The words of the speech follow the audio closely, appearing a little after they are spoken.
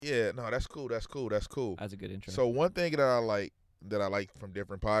Yeah, no, that's cool. That's cool. That's cool. That's a good intro. So one thing that I like from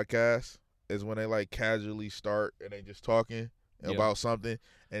different podcasts is when they like casually start and they just talking Yeah. about something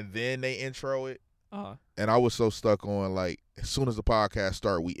and then they intro it. Uh-huh. And I was so stuck on like as soon as the podcast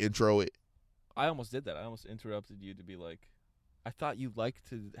start, we intro it. I almost did that. I almost interrupted you to be like, I thought you like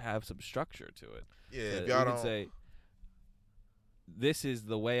to have some structure to it. Yeah, if You y'all could don't. say, this is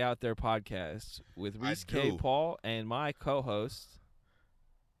the Way Out There podcast with I Reese K. do. Paul and my co-host.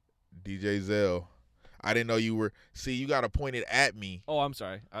 DJ Zell. I didn't know you were. See, you got to point it at me. Oh, I'm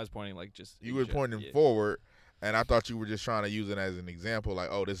sorry. I was pointing like just. You were pointing forward, and I thought you were just trying to use it as an example. Like,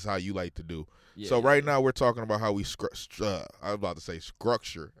 oh, this is how you like to do. So right now we're talking about how we I was about to say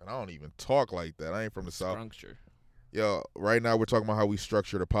structure, and I don't even talk like that. I ain't from the South. Structure. Yo, right now we're talking about how we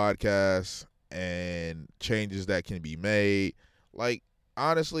structure the podcast and changes that can be made. Like,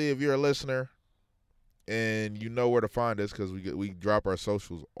 honestly, if you're a listener and you know where to find us because we drop our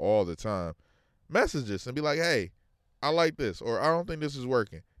socials all the time, message us and be like, hey, I like this, or I don't think this is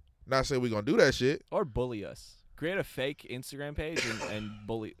working. Not saying we're going to do that shit. Or bully us. Create a fake Instagram page and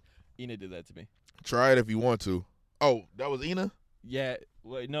bully. Ina did that to me. Try it if you want to. Oh, that was Ina? Yeah.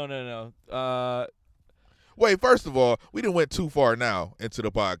 Wait, no. Wait, first of all, we didn't went too far now into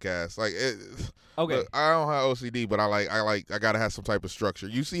the podcast. Like, Okay. look, I don't have OCD, but I gotta have some type of structure.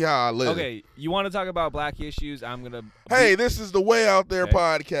 You see how I live. Okay. You want to talk about black issues? I'm gonna. Hey, this is the Way Out There Okay.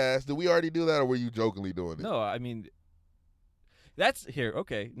 podcast. Did we already do that, or were you jokingly doing it? No, I mean, that's here.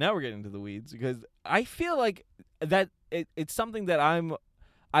 Okay, now we're getting into the weeds because I feel like that it's something that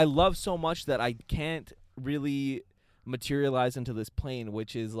I love so much that I can't really materialize into this plane,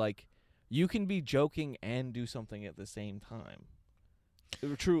 which is like you can be joking and do something at the same time.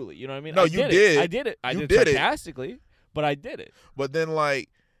 Truly, you know what I mean? No, I you did did. It. I did it. I You did did it it. sarcastically, but I did it. But then, like,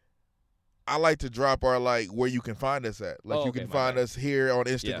 I like to drop our like where you can find us at. Like, Oh, you okay, can my find bad. us here on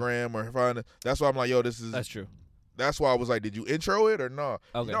Instagram or find us. That's why I'm like, yo, this is. That's true. That's why I was like, did you intro it or no?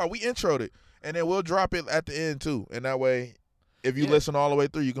 Okay. No, we introed it, and then we'll drop it at the end too. And that way, if you Yeah. listen all the way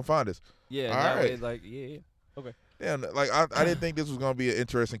through, you can find us. Yeah. All that way, right. like, yeah. Okay. Damn, like I didn't think this was gonna be an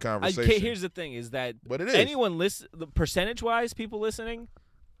interesting conversation. Okay, here's the thing: is that but it is. anyone the percentage-wise, people listening,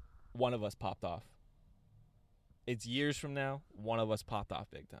 one of us popped off. It's years from now, one of us popped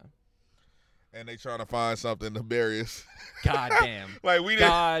off big time. And they trying to find something to bury us. God damn. Like we didn't.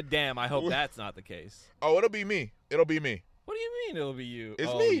 God damn. I hope that's not the case. Oh, it'll be me. It'll be me. What do you mean it'll be you?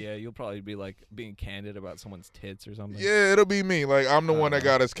 It's oh, me. yeah, you'll probably be like being candid about someone's tits or something. Yeah, it'll be me. Like I'm the one that know.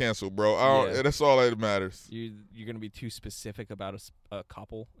 got us canceled, bro. I don't, Yeah. That's all that matters. You're going to be too specific about a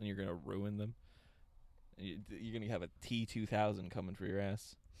couple, and you're going to ruin them. You're going to have a T2000 coming for your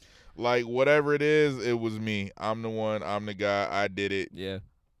ass. Like whatever it is, it was me. I'm the one. I'm the guy. I did it. Yeah.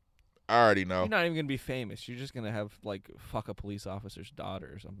 I already know. You're not even going to be famous. You're just going to have, like, fuck a police officer's daughter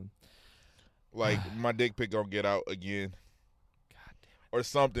or something. Like my dick pic gonna get out again God damn it. or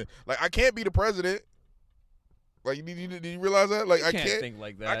something. Like I can't be the president. Like did you realize that? Like You I can't can't. think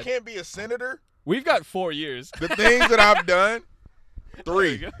like that. I can't be a senator. We've got 4 years. The things that I've done. There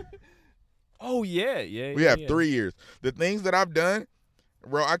we 3. go. Oh, yeah. We have 3 years. The things that I've done,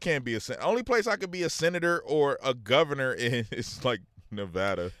 bro. I can't be a senator. Only place I could be a senator or a governor in is like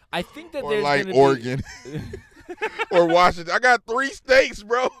Nevada I think that or there's like gonna Oregon be or Washington. I got 3 states,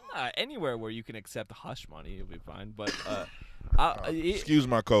 bro. Anywhere where you can accept hush money, you'll be fine. But Excuse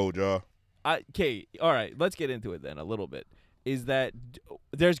my code, y'all. okay, all right, let's get into it then a little bit. Is that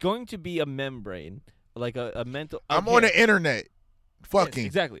there's going to be a membrane, like a mental. I'm okay. on the internet. Yes, Fucking.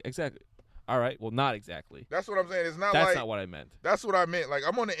 exactly. All right, well, not exactly. That's what I'm saying. It's not That's like not what I meant. that's what I meant. Like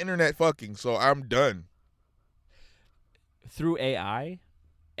I'm on the internet fucking, so I'm done. Through AI,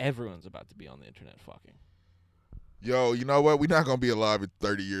 everyone's about to be on the internet fucking. Yo, you know what? We're not gonna be alive in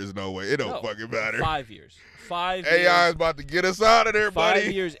 30 years, no way. It don't No, fucking matter. 5 years. 5 AI years. is about to get us out of there, 5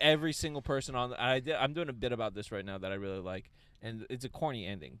 buddy. years, every single person on. I'm doing a bit about this right now that I really like, and it's a corny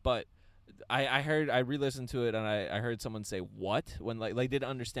ending, but I re-listened to it and I heard someone say what when like they didn't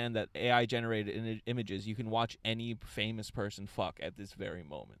understand that AI generated images. You can watch any famous person fuck at this very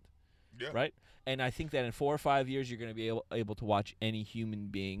moment, Yeah. right? And I think that in 4 or 5 years, you're going to be able to watch any human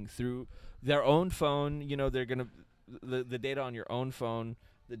being through their own phone. You know, they're gonna the data on your own phone,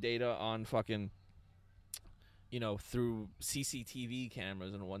 the data on fucking. You know, through CCTV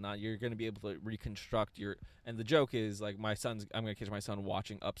cameras and whatnot, you're going to be able to reconstruct your. And the joke is like I'm going to catch my son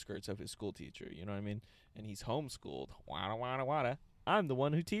watching upskirts of his school teacher. You know what I mean? And he's homeschooled. Wada wada wada. I'm the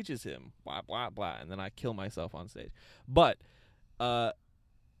one who teaches him. Blah blah blah. And then I kill myself on stage. But,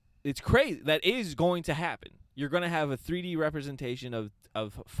 it's crazy. That is going to happen. You're going to have a 3D representation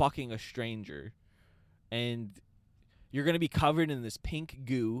of fucking a stranger, and You're going to be covered in this pink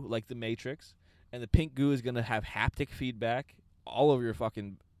goo like the Matrix, and the pink goo is going to have haptic feedback all over your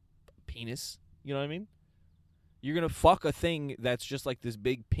fucking penis. You know what I mean? You're going to fuck a thing that's just like this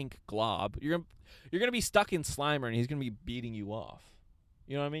big pink glob. You're going to be stuck in Slimer, and he's going to be beating you off.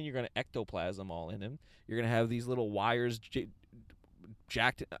 You know what I mean? You're going to ectoplasm all in him. You're going to have these little wires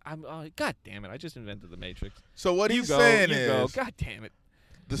jacked. God damn it. I just invented the Matrix. So what he's saying is, God damn it.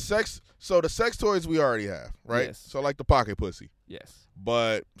 the sex toys we already have, right? Yes. So like the pocket pussy. Yes.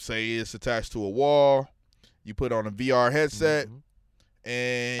 But say it's attached to a wall, you put on a VR headset,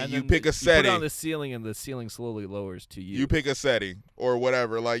 and you then pick a setting. You put it on the ceiling, and the ceiling slowly lowers to you. You pick a setting or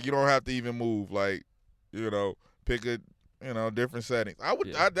whatever. Like, you don't have to even move. Like, pick a different settings.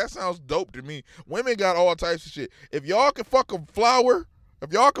 That sounds dope to me. Women got all types of shit. If y'all can fuck a flower,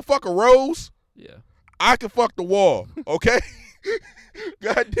 if y'all can fuck a rose, yeah, I can fuck the wall. Okay.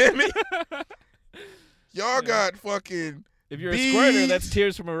 God damn it. Y'all got fucking. If you're bees. a squirter, that's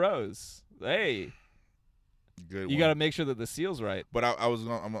tears from a rose. Hey, Good you one. got to make sure that the seal's right. But I'm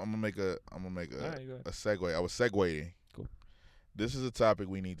gonna make a Alright, go ahead. a segue. I was segueing. Cool. This is a topic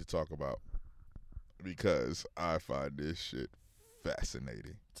we need to talk about because I find this shit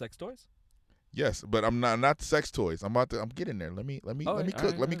fascinating. Sex toys? Yes, but I'm not sex toys. I'm getting there. Let me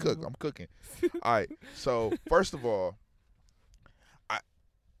cook. Let me cook. I'm cooking. All right. So first of all,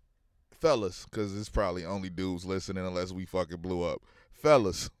 fellas, because it's probably only dudes listening unless we fucking blew up.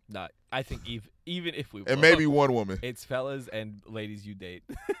 Fellas. Nah, I think even if we And maybe one woman. it's fellas and ladies you date.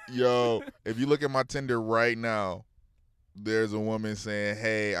 Yo, if you look at my Tinder right now, there's a woman saying,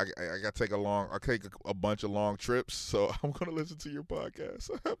 "Hey, I gotta take a bunch of long trips, so I'm gonna listen to your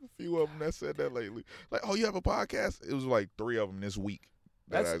podcast." I have a few of them that said that lately. Like, "Oh, you have a podcast?" It was like 3 of them this week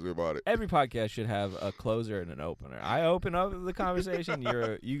that asked me about it. Every podcast should have a closer and an opener. I open up the conversation.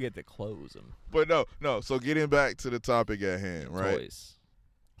 You get to close them. But no. So getting back to the topic at hand, right? Toys.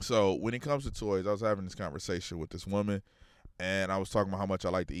 So when it comes to toys, I was having this conversation with this woman, and I was talking about how much I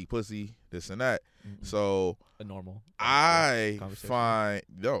like to eat pussy, this and that. Mm-mm. So A normal. I conversation. find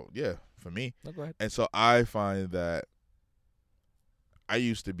for me. No, go ahead. And so I find that I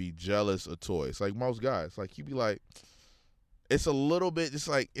used to be jealous of toys. Like most guys. Like you be like, it's a little bit just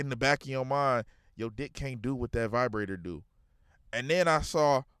like in the back of your mind, your dick can't do what that vibrator do. And then I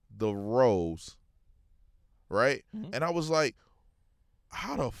saw the Rose, right? Mm-hmm. And I was like,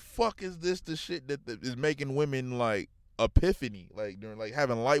 how the fuck is this the shit that is making women like epiphany, like during like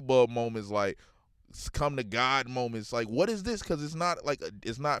having light bulb moments, like come to God moments? Like, what is this? Because it's not like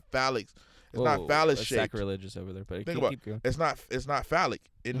it's not phallic. It's not phallus that's shaped. sacrilegious over there. But Think about keep going. it's not phallic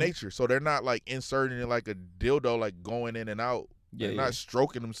in nature. So they're not like inserting it like a dildo, like going in and out. They're not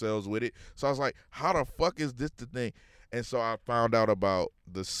stroking themselves with it. So I was like, how the fuck is this the thing? And so I found out about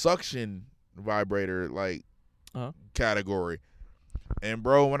the suction vibrator like category. And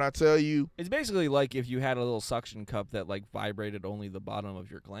bro, when I tell you, It's basically like if you had a little suction cup that like vibrated only the bottom of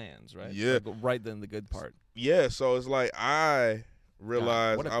your glands, right? Yeah. Like, right then the good part. yeah, so it's like I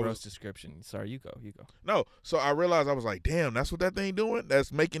realized God, what a I gross was description. Sorry, you go. no. So I realized I was like, damn, that's what that thing doing.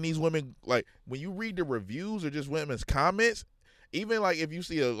 That's making these women like when you read the reviews or just women's comments. Even like if you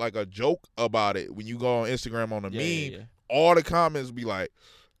see a joke about it when you go on Instagram on a meme, all the comments be like,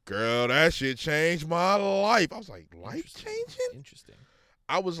 "Girl, that shit changed my life." I was like, life changing? Interesting.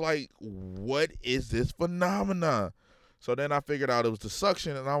 I was like, what is this phenomenon? So then I figured out it was the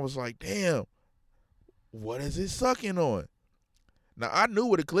suction, and I was like, damn, what is it sucking on? Now, I knew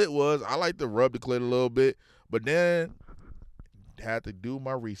what a clit was. I like to rub the clit a little bit, but then had to do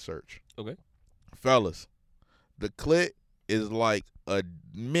my research. Okay. Fellas, the clit is like a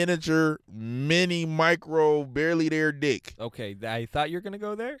miniature, mini, micro, barely there dick. Okay, I thought you were going to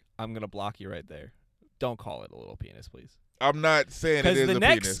go there. I'm going to block you right there. Don't call it a little penis, please. I'm not saying it is a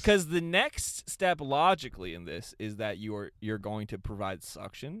penis. Because the next step logically in this is that you're going to provide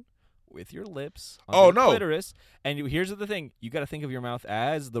suction with your lips on the clitoris. And here's the thing. You got to think of your mouth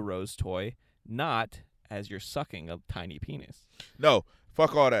as the Rose toy, not as you're sucking a tiny penis. No,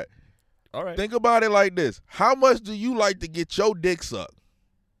 fuck all that. All right. Think about it like this. How much do you like to get your dick sucked?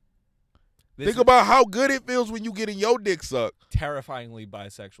 Think about how good it feels when you getting your dick sucked. Terrifyingly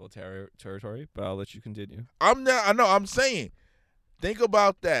bisexual territory, but I'll let you continue. I'm saying. Think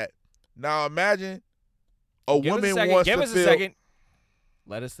about that. Now imagine a woman wants to feel. Give us a second.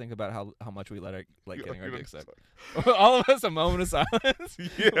 Let us think about how much we like getting our dick sucked. All of us, a moment of silence.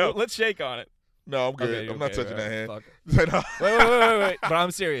 Yeah. Let's shake on it. No, I'm good. Okay, I'm not touching that hand. Fuck. No. Wait. But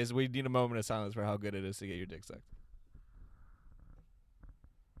I'm serious. We need a moment of silence for how good it is to get your dick sucked.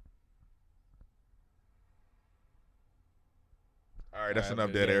 All right, that's All right,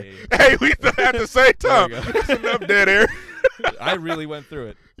 enough okay, dead yeah, air. yeah, Hey, we thought at the same There time. we go. That's enough dead air. I really went through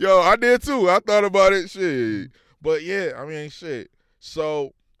it. Yo, I did too. I thought about it. Shit. But yeah, I mean, shit.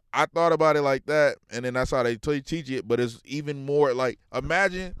 So I thought about it like that, and then that's how they teach it. But it's even more like,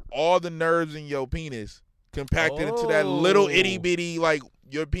 imagine all the nerves in your penis compacted into that little itty bitty, like,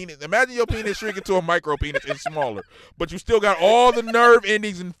 your penis. Imagine your penis shrinking to a micro penis and smaller, but you still got all the nerve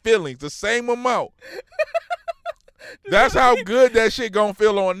endings and feelings, the same amount. That's how good that shit gonna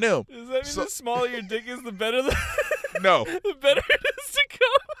feel on them. Does that mean So- the smaller your dick is, the better the No, the better it is to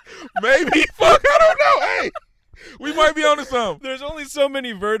go? maybe. Fuck, I don't know. Hey, we might be onto something. There's only so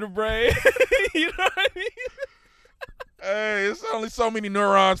many vertebrae. You know what I mean? Hey, it's only so many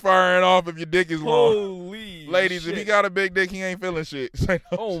neurons firing off if your dick is long. Holy Ladies, shit. if he got a big dick, he ain't feeling shit. Say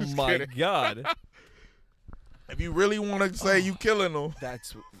no, Oh just my kidding. God. If you really want to say you killing them,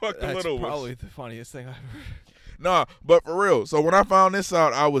 That's Fuck the that's little ones. probably the funniest thing I've ever. nah. But for real, so when I found this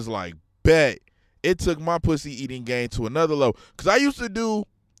out, I was like, bet. It took my pussy eating game to another level. Cause I used to do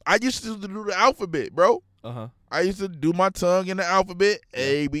the alphabet, bro. Uh-huh. I used to do my tongue in the alphabet,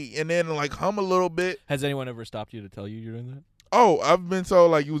 A, B, and then like hum a little bit. Has anyone ever stopped you to tell you you're doing that? Oh, I've been told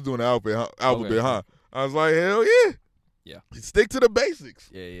like you was doing the alphabet, huh? I was like, hell yeah. Yeah. Stick to the basics.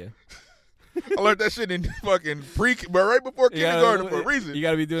 Yeah. I learned that shit in fucking but right before kindergarten for a reason. You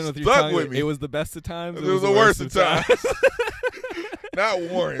got to be doing it with your Stuck tongue. with me. It was the best of times. It was the worst of times. Not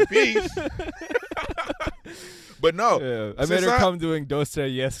War and Peace. But no, Yeah. I Since made her I- come doing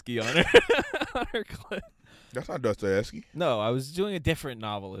Dostoevsky on her on her clip. that's not Dostoevsky. No, I was doing a different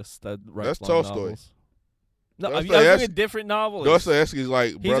novelist that writes That's long Tolstoy. novels. No, I was Dostoevsky- doing a different novelist. Dostoevsky's like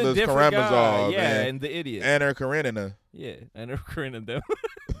He's Brothers a different guy. Karamazov Yeah, and and the idiot. Anna Karenina. Yeah, Anna Karenina.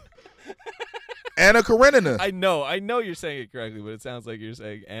 Anna Karenina. I know you're saying it correctly, but it sounds like you're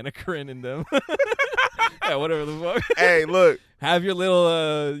saying Anna Karenina. Yeah, whatever the fuck. Hey, look, Have your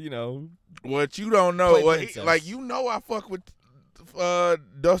little, what you don't know, Play princess. like you know, I fuck with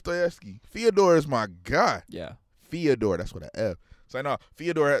Dostoevsky. Fyodor is my guy. yeah. Fyodor, that's what I F. So no,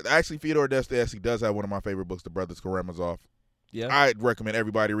 Fyodor Dostoevsky does have one of my favorite books, The Brothers Karamazov. Yeah. I'd recommend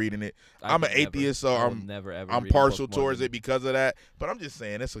everybody reading it. I'm could an atheist, so I will I'm never ever. I'm read a partial book more towards than- it because of that. But I'm just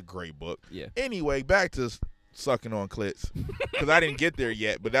saying it's a great book. Yeah. Anyway, back to sucking on clits because I didn't get there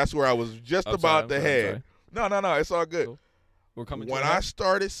yet, but that's where I was just I'm about sorry, to I'm head. No, it's all good. Cool. We're coming to When a I head?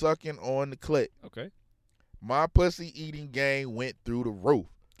 started sucking on the clit, Okay. my pussy eating game went through the roof.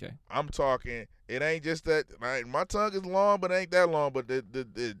 Okay. I'm talking. It ain't just that my tongue is long, but it ain't that long. But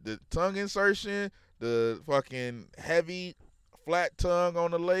the tongue insertion, the fucking heavy flat tongue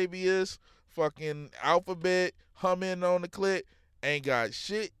on the labias, fucking alphabet humming on the clit, ain't got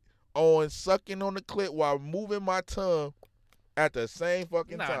shit on sucking on the clit while moving my tongue at the same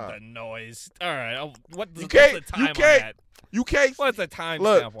fucking Not time. the noise. All right. What's You the can't- time you on can't- that? You can't What's the time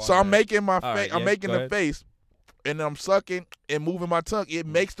look. stamp on So I'm that? making my All face. right, I'm yeah, making go the ahead. face, and I'm sucking and moving my tongue. It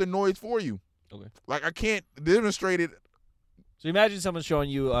makes the noise for you. Okay. Like I can't demonstrate it. So imagine someone showing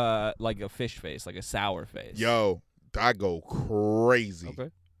you like a fish face, like a sour face. Yo, I go crazy. Okay.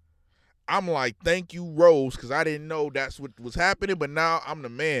 I'm like, thank you, Rose, because I didn't know that's what was happening, but now I'm the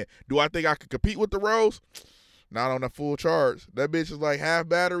man. Do I think I could compete with the Rose? Not on a full charge. That bitch is like half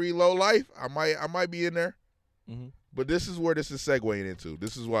battery, low life. I might be in there. Mm-hmm. But this is where this is segueing into.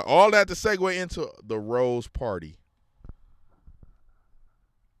 This is why all that to segue into the Rose Party.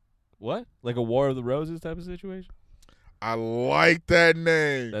 What? Like a War of the Roses type of situation? I like that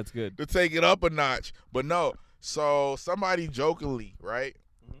name. That's good. To take it up a notch. But no, so somebody jokingly, right?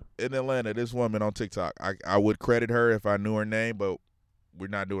 In Atlanta, this woman on TikTok, I would credit her if I knew her name, but we're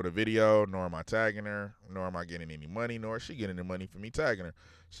not doing a video, nor am I tagging her, nor am I getting any money, nor is she getting any money for me tagging her.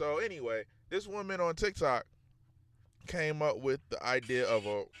 So anyway, this woman on TikTok came up with the idea of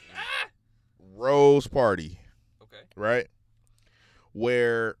a Rose Party, Okay. right?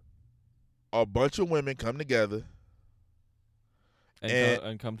 Where a bunch of women come together,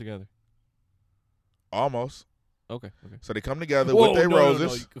 And come together. almost. Okay. So they come together Whoa, with their no,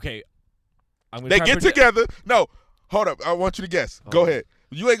 roses. No. Okay. I'm gonna They try get and predict- together. No, hold up. I want you to guess. Go Oh. ahead.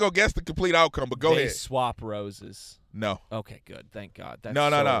 You ain't gonna guess the complete outcome, but go They ahead. swap roses. No. Okay, good. Thank God. That's No.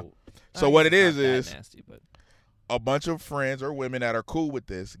 So I what guess it it's not is that nasty, but a bunch of friends or women that are cool with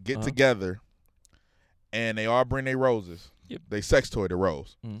this get Uh-huh. together, and they all bring their roses. Yep. They sex toy the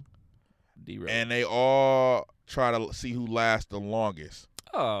rose, D-Rose. and they all try to see who lasts the longest.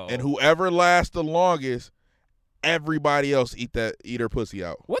 Oh. And whoever lasts the longest, everybody else eat her pussy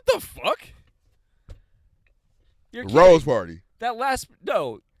out. What the fuck? You're kidding. Rose party. That last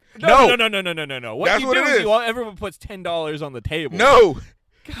no. No. No. What That's you what do it is is. everyone puts $10 on the table. No,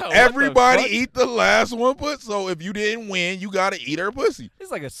 God, what the Everybody fuck? eat the last one, but so if you didn't win, you gotta eat her pussy.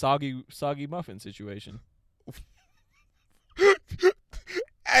 It's like a soggy muffin situation.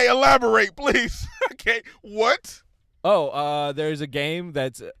 Hey, elaborate, please. Okay, what? Oh, there's a game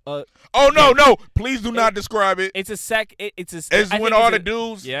that's Oh no! Please do not describe it. it's a sec. It's a. It's I when think all it's the a-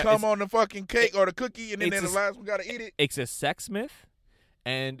 dudes yeah, come it's- on the fucking cake or the cookie, and then it's the a- last one gotta eat it. It's a sex myth,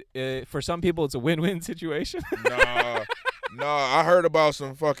 and for some people, it's a win-win situation. No, I heard about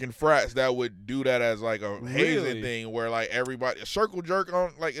some fucking frats that would do that as like a hazing Really? thing, where like everybody a circle jerk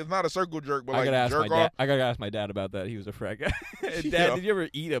on, like it's not a circle jerk, but I like gotta ask my jerk dad. off. I gotta ask my dad about that. He was a frat guy. Dad, Yeah. did you ever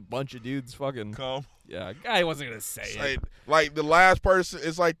eat a bunch of dudes? Fucking Come. yeah. I wasn't gonna say It's it. like the last person,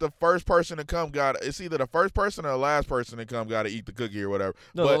 it's like the first person to come got. It's either the first person or the last person to come got to eat the cookie or whatever.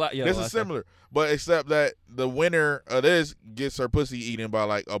 No, but the this is last guy. similar, but except that the winner of this gets her pussy eaten by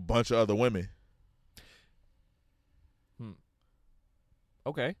like a bunch of other women.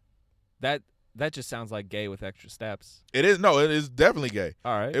 Okay, that just sounds like gay with extra steps. It is no, it is definitely gay.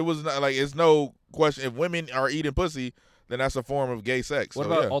 All right. It was not like it's no question. If women are eating pussy, then that's a form of gay sex. What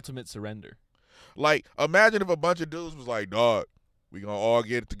So, about yeah. ultimate surrender? Like, imagine if a bunch of dudes was like, dog, we gonna all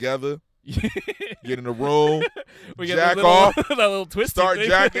get together, get in the room, we get jack that little, off, that little twisty start thing.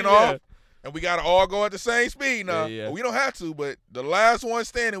 jacking Yeah. off, and we gotta all go at the same speed now. Yeah. We don't have to, but the last one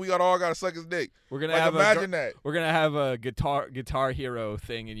standing, we all gotta suck his dick. We're gonna Like, have imagine that. we're gonna have a guitar hero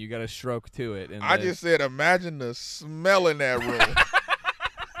thing, and you got to stroke to it. And I then- just said, imagine the smell in that room.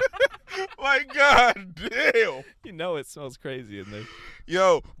 Like, god damn. you know it smells crazy in there.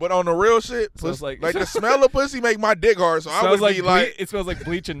 Yo, but on the real shit, Smells like- the smell of pussy make my dick hard, so I would Smells like be like, it smells like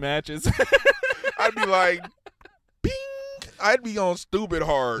bleach and matches. I'd be like, ping. I'd be on stupid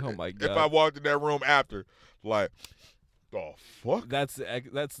hard Oh my if God. I walked in that room after. Like, the fuck? that's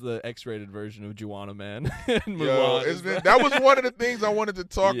the X-rated version of Juana Man. And Yo, Mulan it's is been, the- that was one of the things I wanted to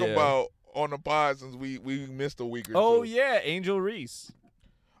talk Yeah. about on the pod since we missed a week or Oh two. yeah, Angel Reese.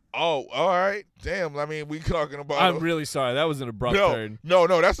 Oh, all right. Damn, I mean, we talking about... I'm really sorry. That was an abrupt turn. No,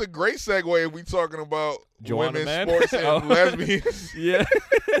 that's a great segue if we talking about Joanna women's Man? sports and Oh. lesbians. Yeah.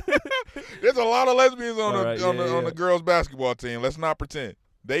 There's a lot of lesbians on All the right, on yeah, the on yeah. the girls basketball team. Let's not pretend.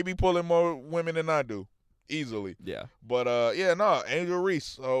 They be pulling more women than I do, easily. Yeah. But Angel Reese.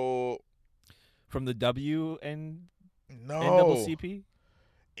 So From the W and no, NCCP.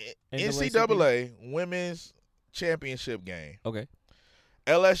 NCAA Women's Championship game. Okay.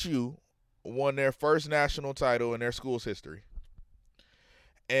 LSU won their first national title in their school's history,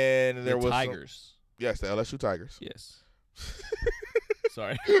 and there The was Tigers. the LSU Tigers. Yes.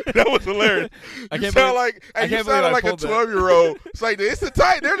 Sorry. That was hilarious. I You can't sound believe- like I you can't believe sounded I like a pulled that. 12-year-old. It's like they're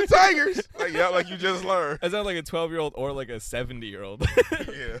the Tigers. Like yeah, like you just learned. I sound like a 12-year-old or like a 70-year-old.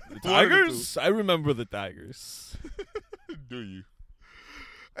 Yeah, The Tigers? I remember the Tigers. Do you?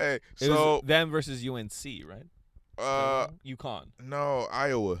 Hey, It so was them versus UNC, right? UConn, no,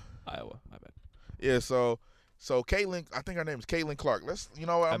 Iowa. Iowa. My bad. Yeah, so Caitlin, I think her name is Caitlin Clark. Let's, you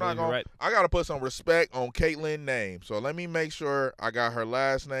know what? I I'm not believe you're gonna. right. I gotta put some respect on Caitlin's name. So let me make sure I got her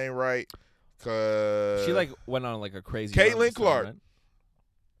last name right. Cause She like went on like a crazy. run Caitlin this time, Clark. right?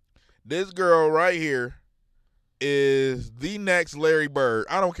 this girl right here is the next Larry Bird.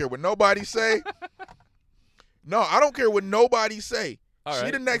 I don't care what nobody say. No, I don't care what nobody say. All She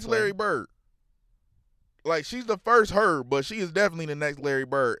right, the next that's Larry fine. Bird. Like she's the first her, but she is definitely the next Larry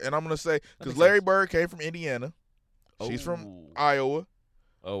Bird. And I'm gonna say because makes Larry sense. Bird came from Indiana, she's from Oh. Iowa,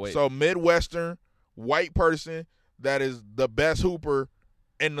 Oh wait. so Midwestern white person that is the best hooper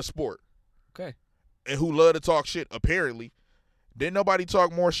in the sport Okay. and who love to talk shit. Apparently, didn't nobody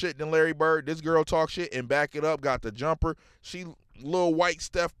talk more shit than Larry Bird. This girl talk shit and back it up. Got the jumper. She little white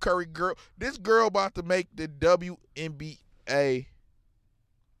Steph Curry girl. This girl about to make the WNBA.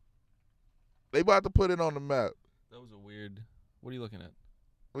 They about to put it on the map. That was a weird. What are you looking at?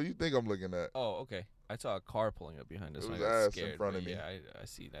 What do you think I'm looking at? Oh, okay. I saw a car pulling up behind us. It and I was got ass in scared. front but of me. Yeah, I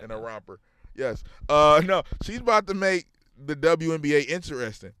see that. In a now. romper. Yes. No, she's about to make the WNBA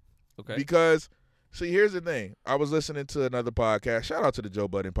interesting. Okay. Because, see, here's the thing. I was listening to another podcast. Shout out to the Joe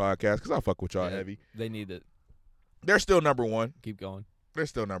Budden podcast because I fuck with y'all Yeah, heavy. They need it. They're still number one. Keep going. They're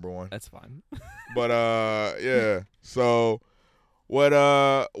still number one. That's fine. But yeah. So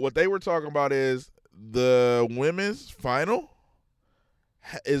what they were talking about is the women's final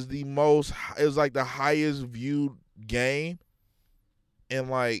is like the highest viewed game in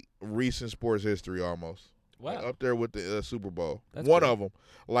like recent sports history almost. Wow. Like, up there with the Super Bowl. That's One cool. of them.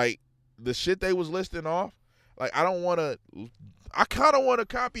 Like the shit they was listing off. Like I kind of want to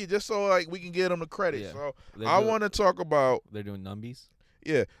copy it just so like we can get them the credit. Yeah. So They're I doing- want to talk about. They're doing numbies.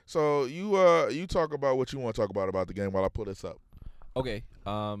 Yeah. So you talk about what you want to talk about the game while I pull this up. Okay.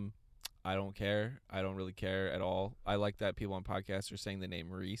 I don't care. I don't really care at all. I like that people on podcasts are saying the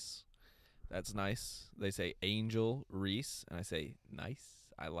name Reese. That's nice. They say Angel Reese, and I say nice.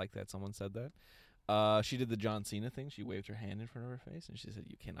 I like that someone said that. She did the John Cena thing. She waved her hand in front of her face, and she said,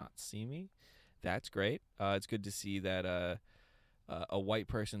 "You cannot see me." That's great. It's good to see that a white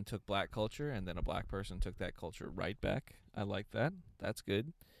person took black culture, and then a black person took that culture right back. I like that. That's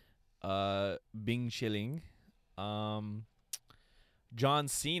good. Bing Chilling. John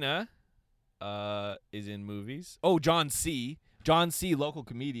Cena is in movies. Oh, John C. John C. Local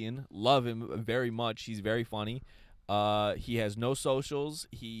comedian. Love him very much. He's very funny. He has no socials.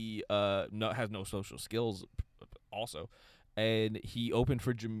 He has no social skills also. And he opened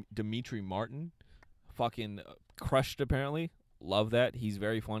for Dimitri Martin. Fucking crushed apparently. Love that. He's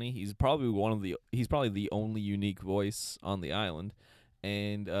very funny. He's probably the only unique voice on the island.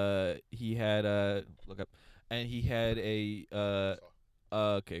 And he had look up, and he had a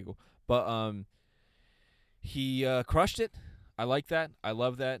okay, cool. But he crushed it. I like that. I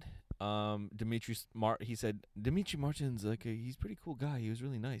love that. He said Dimitri Martin's like he's a pretty cool guy. He was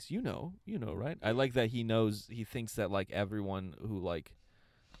really nice. You know, right? I like that he knows. He thinks that like everyone who's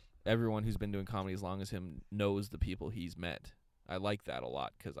been doing comedy as long as him knows the people he's met. I like that a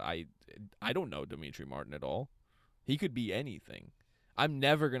lot because I don't know Dimitri Martin at all. He could be anything. I'm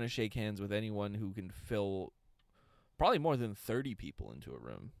never gonna shake hands with anyone who can fill probably more than 30 people into a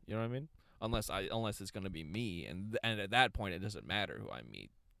room. You know what I mean? Unless it's gonna be me, and at that point it doesn't matter who I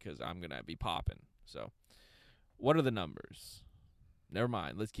meet because I'm gonna be popping. So, what are the numbers? Never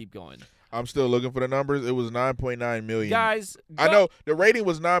mind. Let's keep going. I'm still looking for the numbers. It was 9.9 million. Guys, I know the rating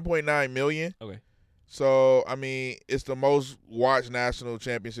was 9.9 million. Okay. So, I mean, it's the most watched national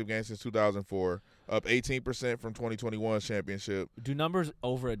championship game since 2004, up 18% from 2021's championship. Do numbers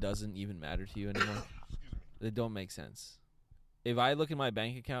over a dozen even matter to you anymore? They don't make sense. If I look at my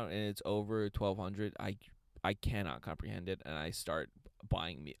bank account and it's over 1,200, I cannot comprehend it, and I start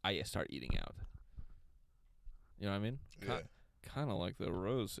buying meat. I start eating out. You know what I mean? Yeah. Kind of like the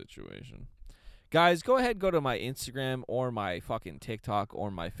Rose situation. Guys, go ahead, go to my Instagram or my fucking TikTok or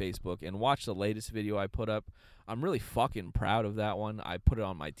my Facebook and watch the latest video I put up. I'm really fucking proud of that one. I put it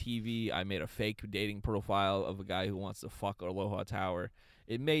on my TV. I made a fake dating profile of a guy who wants to fuck Aloha Tower.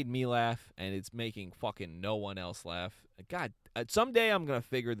 It made me laugh, and it's making fucking no one else laugh. God, someday I'm going to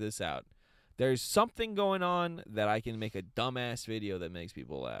figure this out. There's something going on that I can make a dumbass video that makes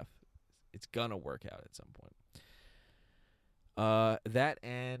people laugh. It's going to work out at some point. That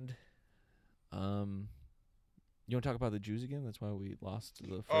and... you want to talk about the Jews again? That's why we lost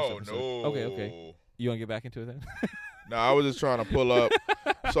the first episode. No. Okay. You want to get back into it then? No, I was just trying to pull up.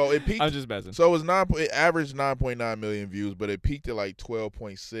 So it peaked. I'm just messing. So it averaged 9.9 million views, but it peaked at like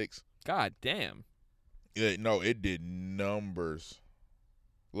 12.6. God damn. Yeah, no, it did numbers.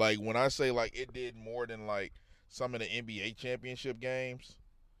 Like when I say like it did more than like some of the NBA championship games.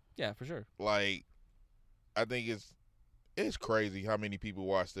 Yeah, for sure. Like I think it's crazy how many people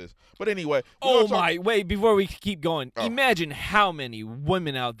watch this. But anyway. Wait, before we keep going. Imagine how many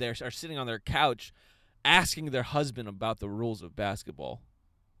women out there are sitting on their couch asking their husband about the rules of basketball.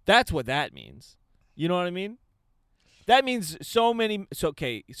 That's what that means. You know what I mean? That means so men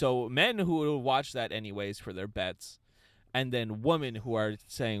who will watch that anyways for their bets, and then women who are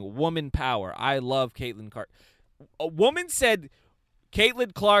saying woman power. I love Caitlin Clark. A woman said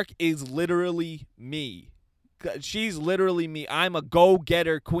Caitlin Clark is literally me. She's literally me. I'm a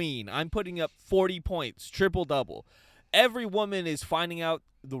go-getter queen. I'm putting up 40 points, triple-double. Every woman is finding out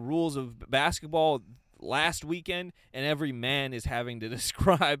the rules of basketball last weekend, and every man is having to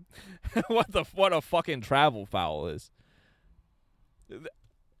describe what a fucking travel foul is.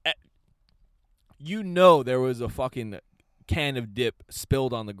 You know there was a fucking can of dip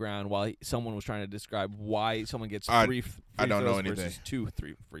spilled on the ground while someone was trying to describe why someone gets three I don't know versus anything. 2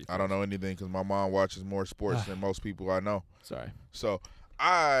 3 free throws. I don't know anything because my mom watches more sports than most people I know. Sorry. So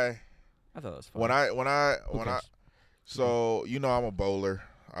I thought that was fun. So you know I'm a bowler.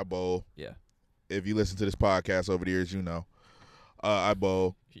 I bowl. Yeah. If you listen to this podcast over the years, you know I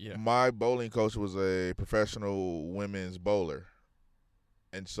bowl. Yeah. My bowling coach was a professional women's bowler,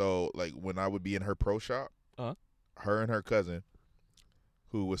 and so like when I would be in her pro shop, her and her cousin,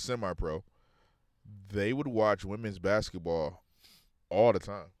 who was semi-pro, they would watch women's basketball all the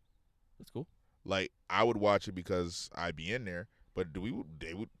time. That's cool. Like I would watch it because I'd be in there, but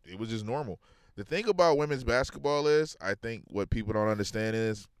it was just normal. The thing about women's basketball is, I think what people don't understand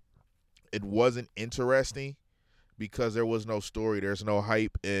is, it wasn't interesting because there was no story, there's no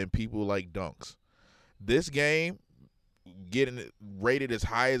hype, and people like dunks. This game getting rated as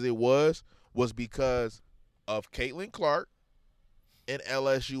high as it was because of Caitlin Clark in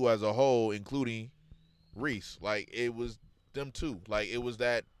LSU as a whole, including Reese. Like, it was them two. Like, it was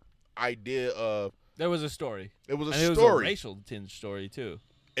that idea of There was a story. it was a And it was a story. racial tinge story too.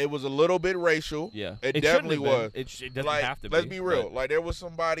 It was a little bit racial. Yeah, It shouldn't definitely have been. was. It doesn't Like, have to be. let's be real. but- Like, there was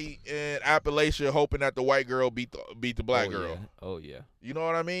somebody in Appalachia hoping that the white girl beat the black oh, girl. Yeah. Oh yeah. You know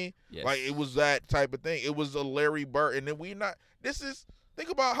what I mean? Yes. Like, it was that type of thing. It was a Larry Bird. And then think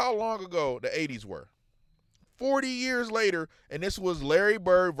about how long ago the 80s were. 40 years later, and this was Larry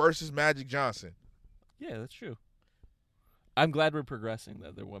Bird versus Magic Johnson. Yeah, that's true. I'm glad we're progressing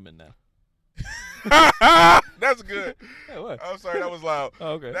that they're women now. That's good. Yeah, what? I'm sorry, that was loud.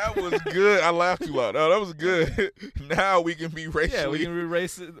 Oh, okay. That was good. I laughed too loud. No, that was good. Now we can be racially. Yeah, we can be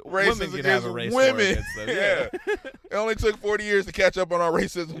racist. racist Women can have against a race war women. against them. Yeah. It only took 40 years to catch up on our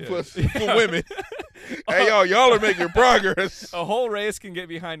racism Yeah. for women. Hey, y'all are making progress. A whole race can get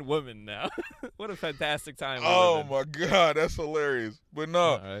behind women now. What a fantastic time. we Oh live in. my God, that's hilarious. But no,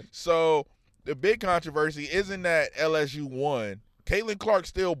 All right. so the big controversy isn't that LSU won. Caitlin Clark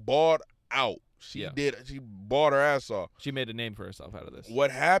still balled out. She balled her ass off. She made a name for herself out of this.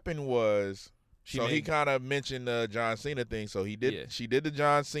 What happened was, She he made- kind of mentioned the John Cena thing. So he did. Yeah. She did the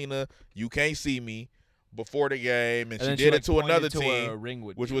John Cena "You Can't See Me" before the game, and she then did like, it to another pointed to where team, a ring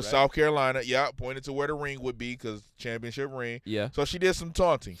would which be, was right? South Carolina. Yeah, pointed to where the ring would be because championship ring. Yeah. So she did some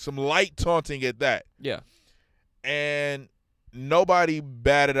taunting, some light taunting at that, Yeah. and nobody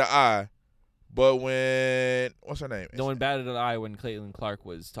batted an eye. But when what's her name? No one batted an eye when Caitlin Clark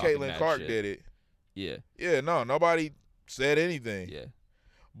was talking Caitlin mad Clark shit. did it. Yeah. Yeah, no, nobody said anything. Yeah.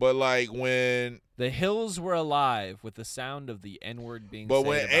 But like when The hills were alive with the sound of the N-word being said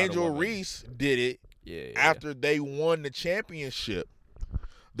when about a Angel woman. Reese did it Yeah. after they won the championship,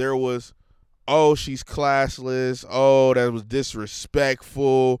 there was, oh, she's classless. Oh, that was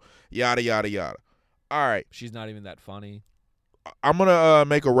disrespectful. Yada yada yada. All right, She's not even that funny. I'm gonna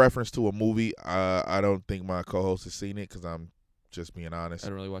make a reference to a movie. I don't think my co-host has seen it because I'm just being honest. I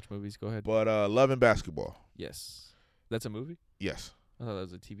don't really watch movies. Go ahead. But Love and Basketball. Yes. That's a movie? Yes. I thought that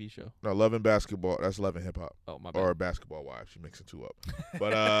was a TV show. No, Love and Basketball. That's Love and Hip Hop. Oh, my bad. Or Basketball Wives. You're mixing two up.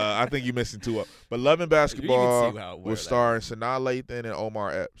 But I think you're mixing two up. But Love and You Basketball can see where was that starring Sanaa Lathan and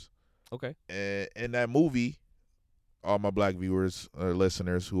Omar Epps. Okay. And in that movie, all my black viewers or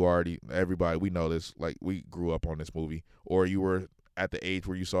listeners who already, everybody, we know this. Like, we grew up on this movie. Or you were at the age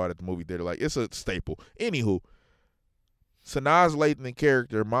where you saw it at the movie theater. Like, it's a staple. Anywho, Sanaa Lathan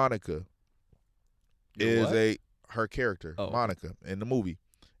character, Monica, her character, Oh, okay. Monica, in the movie,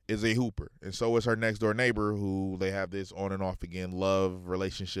 is a hooper. And so is her next door neighbor, who they have this on and off again love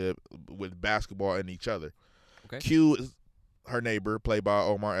relationship with basketball and each other. Okay. Q is her neighbor, played by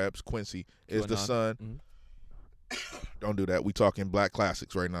Omar Epps. Quincy is the QAnon. son. Mhm. Don't do that. We talking black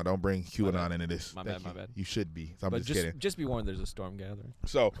classics right now. Don't bring QAnon bad. into this. My Thank bad, my you. bad. You should be. I'm But just kidding. just be warned, there's a storm gathering.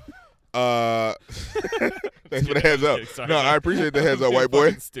 So, thanks for the heads up. Sorry, No, man. I appreciate the heads up, I'm white boy.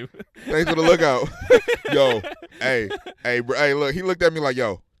 fucking Stupid. Thanks for the lookout. Yo, hey, look. He looked at me like,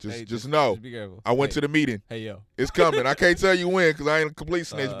 yo, Hey, just know. Just be careful. I went Hey, to the meeting. Hey, yo. It's coming. I can't tell you when because I ain't a complete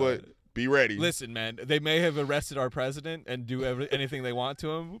snitch, but be ready. Listen, man. They may have arrested our president and do anything they want to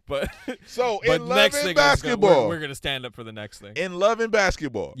him, but So but in Love next and thing Basketball, we're gonna stand up for the next thing. in Love and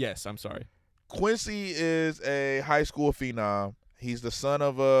Basketball, Yes, I'm sorry. Quincy is a high school phenom. He's the son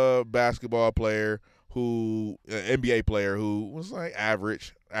of a basketball player NBA player who was like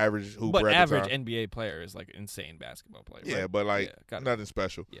average hooper But at average the time. NBA player is like insane basketball player. Yeah, right? but like Yeah, got it. nothing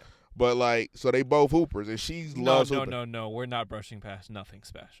special. Yeah. But like, so they both hoopers, and she loves hooping. No. We're not brushing past nothing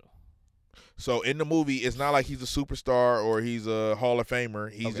special. So in the movie, it's not like he's a superstar or he's a Hall of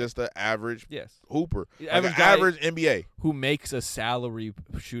Famer. He's Okay. just an average Yes. hooper, Average like guy- an average NBA. Who makes a salary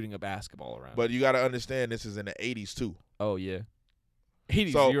shooting a basketball around? But you got to understand, this is in the '80s too. oh yeah.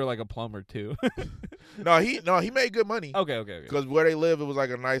 So- You're like a plumber too. No, he made good money okay. because where they live, it was like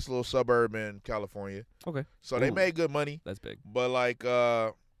a nice little suburb in California. Okay. So they Ooh. made good money, That's big. but like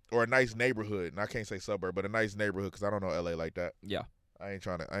or a nice neighborhood. And I can't say suburb, but a nice neighborhood because I don't know LA like that. Yeah. I ain't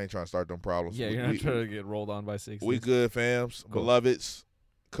trying to start them problems. Yeah, you're not trying to get rolled on by 60. We good, fams, Cool. beloveds,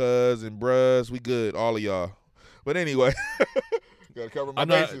 cuz and brus. We good, all of y'all. But anyway, gotta cover my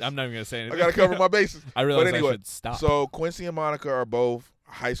bases. I'm not even gonna say I anything. gotta cover my bases. I realize anyway, I should stop. So Quincy and Monica are both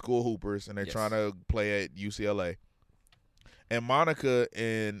high school hoopers, and they're Yes. trying to play at UCLA. And Monica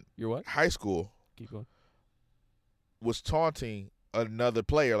in You're what? high school Keep going. was taunting another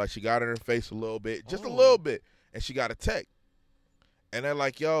player. Like, she got in her face a little bit, just a Oh. little bit, and she got a tech. And they're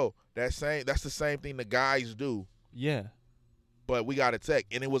like, yo, that's the same thing the guys do, Yeah. but we got a tech.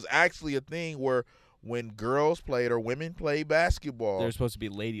 And it was actually a thing where when girls played or women played basketball, They're supposed to be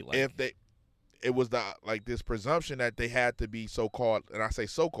ladylike. if they it was this presumption that they had to be so-called, and I say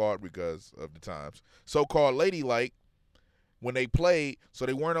so-called because of the times, so-called ladylike when they played, so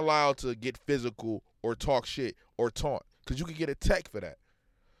they weren't allowed to get physical or talk shit or taunt, because you could get a tech for that.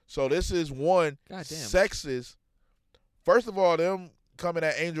 So this is one sexist. First of all, them coming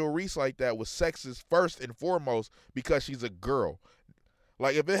at Angel Reese like that was sexist first and foremost because she's a girl.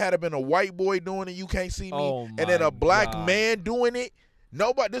 Like, if it had been a white boy doing it, you can't see me, and then a black man doing it,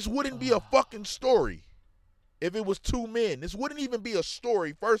 this wouldn't be a fucking story. If it was two men, this wouldn't even be a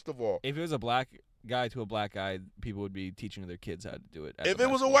story, first of all. If it was a black guy to a black guy, people would be teaching their kids how to do it. If it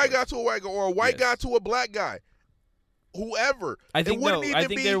was a white guy to a white guy or a white guy to a black guy, whoever. I think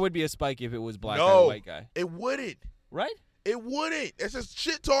there would be a spike if it was black guy to white guy. It wouldn't. Right? It wouldn't. It's just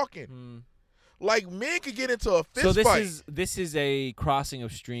shit talking. Like, men could get into a fist fight. So this is a crossing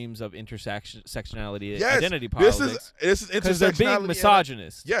of streams of intersectionality, identity politics. This is intersectionality. Because they're being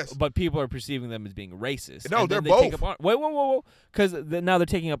misogynist. Yes. But people are perceiving them as being racist. No, and they're they both. Whoa. Because now they're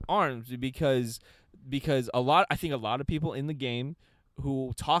taking up arms because I think a lot of people in the game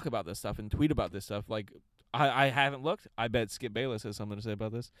who talk about this stuff and tweet about this stuff, like, I haven't looked. I bet Skip Bayless has something to say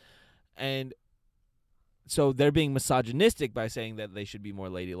about this. And so they're being misogynistic by saying that they should be more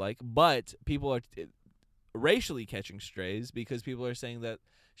ladylike, but people are racially catching strays because people are saying that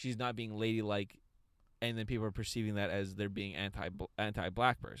she's not being ladylike, and then people are perceiving that as they're being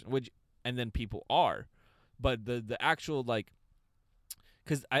anti-black person, and then people are. But the actual, like,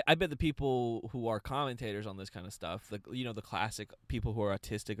 because I bet the people who are commentators on this kind of stuff, the classic people who are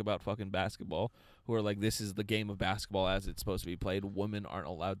autistic about fucking basketball, who are like, this is the game of basketball as it's supposed to be played. Women aren't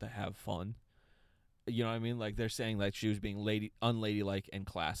allowed to have fun. You know what I mean? Like, they're saying like she was being unladylike and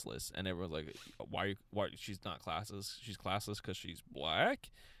classless, and everyone's like, why she's not classless? She's classless because she's black?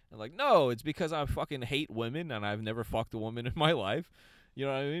 And like, no, it's because I fucking hate women and I've never fucked a woman in my life. You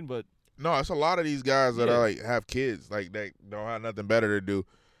know what I mean? But no, it's a lot of these guys that are like have kids, like they don't have nothing better to do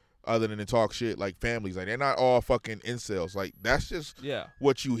other than to talk shit, like families. Like, they're not all fucking incels. Like, that's just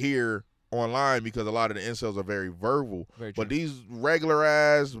what you hear online, because a lot of the incels are very verbal. But these regular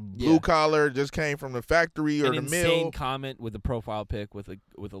ass blue collar just came from the factory or the mill. Insane comment with a profile pic with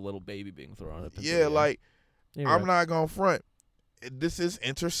a little baby being thrown up. I'm not gonna front. This is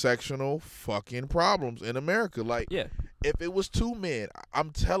intersectional fucking problems in America. Like, if it was two men,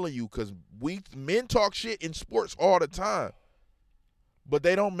 I'm telling you, because men talk shit in sports all the time, but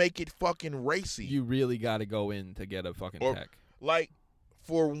they don't make it fucking racy. You really got to go in to get a fucking tech. Like,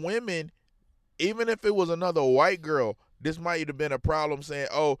 for women, even if it was another white girl, this might have been a problem saying,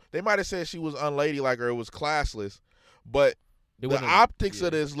 they might have said she was unladylike or it was classless, but the optics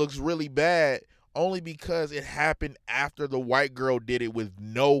of this looks really bad only because it happened after the white girl did it with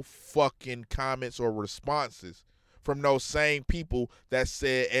no fucking comments or responses from those same people that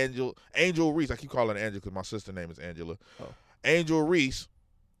said Angel Reese. I keep calling her Angel because my sister's name is Angela. Angel Reese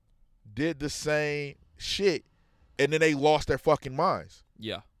did the same shit, and then they lost their fucking minds.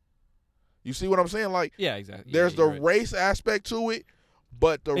 Yeah. You see what I'm saying? Like, yeah, exactly. There's the race aspect to it,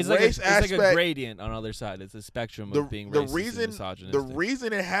 but the race aspect, it's like a gradient on the other side. It's a spectrum of being racist and misogynistic. The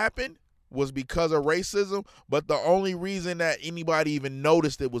reason it happened was because of racism, but the only reason that anybody even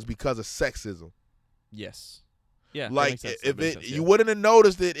noticed it was because of sexism. Yes. Yeah. Like, you wouldn't have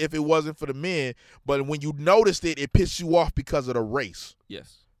noticed it if it wasn't for the men, but when you noticed it, it pissed you off because of the race.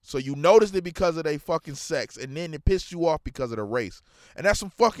 Yes. So you noticed it because of their fucking sex, and then it pissed you off because of the race. And that's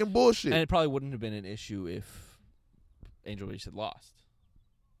some fucking bullshit. And it probably wouldn't have been an issue if Angel Reese had lost.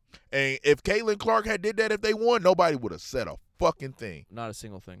 And if Caitlin Clark had did that, if they won, nobody would have said a fucking thing. Not a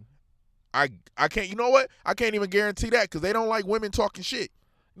single thing. I can't, you know what? I can't even guarantee that because they don't like women talking shit.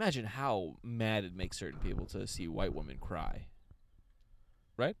 Imagine how mad it makes certain people to see white women cry.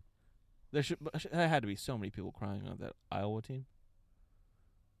 Right? There had to be so many people crying on that Iowa team.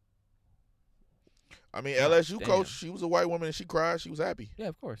 I mean, LSU coach, she was a white woman and she cried. She was happy. Yeah,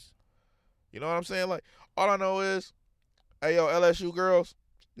 of course. You know what I'm saying? Like, all I know is, hey, yo, LSU girls,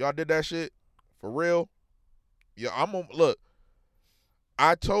 y'all did that shit for real. Yeah, look,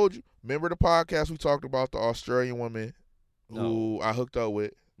 I told you, remember the podcast we talked about the Australian woman who I hooked up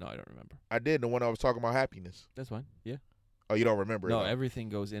with? No, I don't remember. I did, the one I was talking about happiness. That's fine, yeah. Oh, you don't remember it? No, everything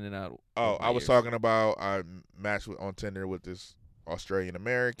goes in and out. Oh, I was talking about, I matched on Tinder with this Australian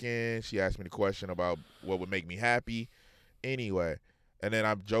American. She asked me the question about what would make me happy. Anyway, and then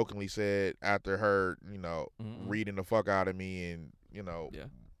I jokingly said after her, reading the fuck out of me and,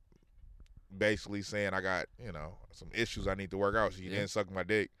 basically saying I got, some issues I need to work out. She didn't suck my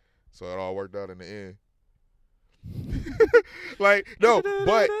dick. So it all worked out in the end. Like, no,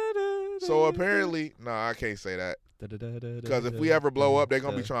 but so apparently, no, I can't say that. Because if we ever blow up, they're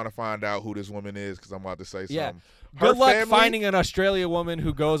going to be trying to find out who this woman is because I'm about to say Yeah. something. Good luck finding an Australia woman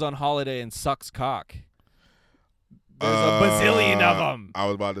who goes on holiday and sucks cock. There's a bazillion of them. I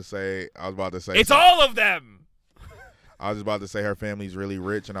was about to say. It's all of them. I was about to say her family's really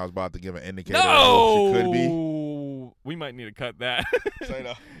rich, and I was about to give an indicator of who she could be. We might need to cut that. Say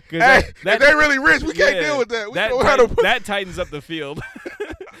no. Hey, if they really rich, we can't deal with that. That tightens up the field.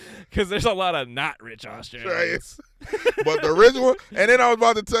 Because there's a lot of not rich Australians. But the rich one, and then I was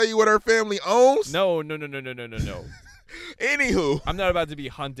about to tell you what her family owns. No. Anywho. I'm not about to be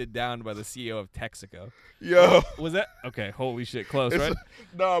hunted down by the CEO of Texaco. Yo. Was that? Okay, holy shit, close, right?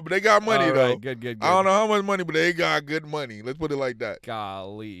 No, but they got money, All though. right, good. I don't know how much money, but they got good money. Let's put it like that.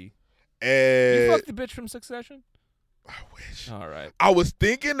 Golly. And You fucked the bitch from Succession? I wish. All right. I was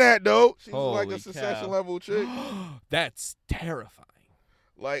thinking that, though. She's Holy like a Succession cow. level chick. That's terrifying.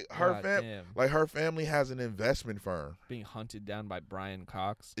 Like her family has an investment firm. Being hunted down by Brian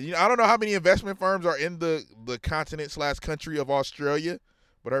Cox. You know, I don't know how many investment firms are in the continent/country of Australia,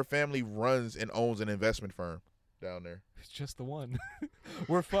 but her family runs and owns an investment firm down there. It's just the one.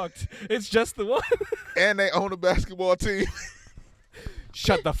 We're fucked. It's just the one. And they own a basketball team.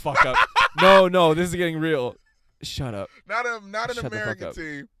 Shut the fuck up. No, this is getting real. Shut up. Not an Shut American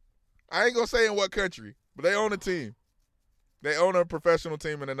team. I ain't gonna say in what country, but they own a team. They own a professional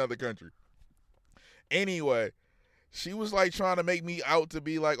team in another country. Anyway, she was like trying to make me out to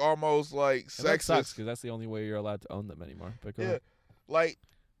be like almost like sexist. That sucks because that's the only way you're allowed to own them anymore. But go ahead. Like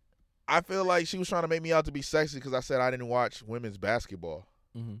I feel like she was trying to make me out to be sexy because I said I didn't watch women's basketball.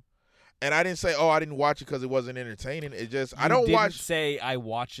 Mm-hmm. And I didn't say, I didn't watch it because it wasn't entertaining. It just I didn't watch. Say I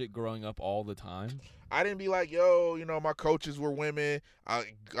watched it growing up all the time. I didn't be like, my coaches were women. I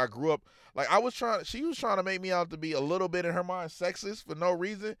grew up like she was trying to make me out to be a little bit in her mind sexist for no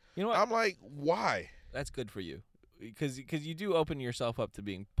reason. You know what? I'm like, why? That's good for you. Because you do open yourself up to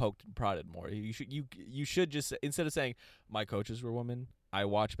being poked and prodded more. You should just, instead of saying my coaches were women, I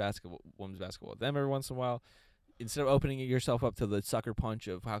watch women's basketball with them every once in a while. Instead of opening yourself up to the sucker punch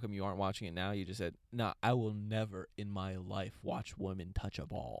of how come you aren't watching it now, you just said, nah, I will never in my life watch women touch a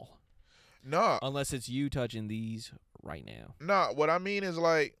ball. No. Unless it's you touching these right now. No, what I mean is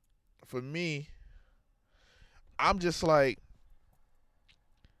like, for me, I'm just like,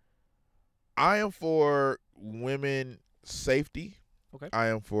 I am for women's safety. Okay. I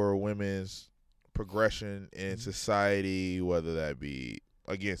am for women's progression in society, whether that be,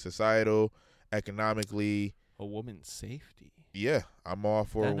 again, societal, economically. A woman's safety. Yeah, I'm all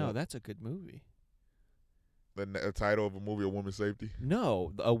for. No, that's a good movie. The title of a movie, A Woman's Safety?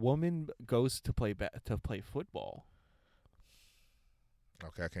 No, a woman goes to play football.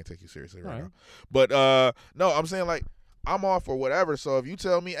 Okay, I can't take you seriously right All right. now. But no, I'm saying like I'm all for whatever. So if you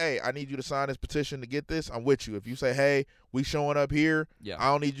tell me, hey, I need you to sign this petition to get this, I'm with you. If you say, hey, we showing up here, I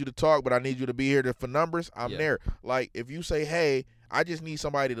don't need you to talk, but I need you to be here for numbers, I'm there. Like if you say, hey, I just need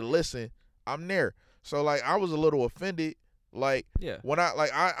somebody to listen, I'm there. So like I was a little offended. Like when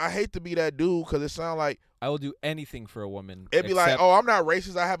I hate to be that dude because it sounds like I will do anything for a woman. It'd be like, I'm not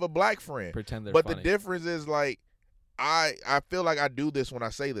racist. I have a black friend. Pretend they're But funny. the difference is like, I feel like I do this when I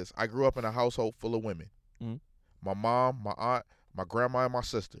say this. I grew up in a household full of women. Mm-hmm. My mom, my aunt, my grandma, and my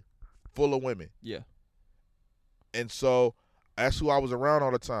sister, full of women. Yeah. And so that's who I was around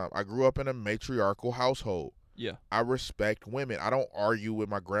all the time. I grew up in a matriarchal household. Yeah. I respect women. I don't argue with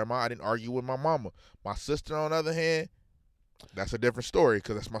my grandma. I didn't argue with my mama. My sister, on the other hand, that's a different story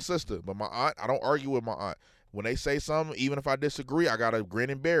because that's my sister. But my aunt, I don't argue with my aunt. When they say something, even if I disagree, I got to grin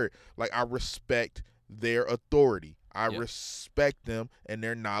and bear it. Like, I respect their authority. I respect them and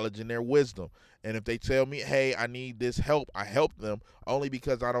their knowledge and their wisdom. And if they tell me, hey, I need this help, I help them only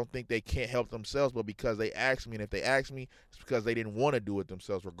because I don't think they can't help themselves, but because they ask me. And if they ask me, it's because they didn't want to do it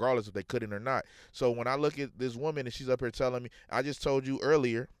themselves, regardless if they couldn't or not. So when I look at this woman and she's up here telling me, I just told you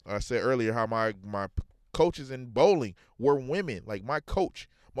earlier, I said earlier how my coaches in bowling were women. Like my coach,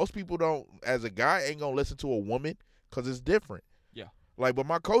 most people don't, as a guy, ain't gonna listen to a woman because it's different. Yeah. Like, but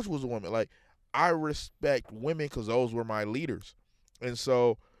my coach was a woman. Like, I respect women because those were my leaders. And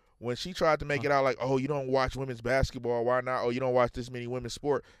so when she tried to make it out like, oh, you don't watch women's basketball, why not? Oh, you don't watch this many women's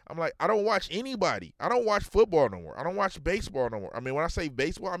sport. I'm like, I don't watch anybody. I don't watch football no more. I don't watch baseball no more. I mean, when I say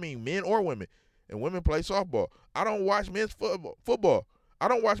baseball, I mean men or women. And women play softball. I don't watch men's football. I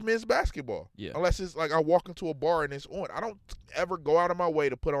don't watch men's basketball unless it's like I walk into a bar and it's on. I don't ever go out of my way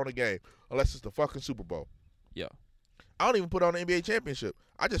to put on a game unless it's the fucking Super Bowl. Yeah. I don't even put on the NBA championship.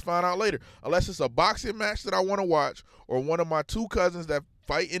 I just find out later. Unless it's a boxing match that I want to watch or one of my two cousins that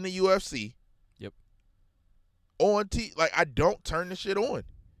fight in the UFC. Yep. On like I don't turn the shit on.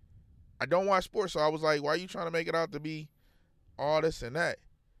 I don't watch sports, so I was like, why are you trying to make it out to be all this and that?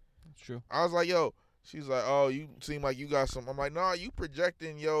 That's true. I was like, yo. She's like, oh, you seem like you got some. I'm like, nah, you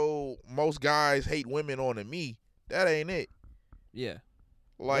projecting, yo, most guys hate women onto me. That ain't it. Yeah.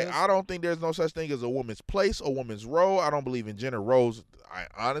 Like, Yes. I don't think there's no such thing as a woman's place, a woman's role. I don't believe in gender roles,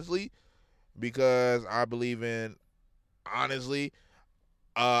 honestly, because I believe in, honestly,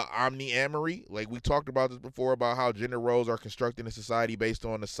 omni-amory. Like, we talked about this before about how gender roles are constructed in society based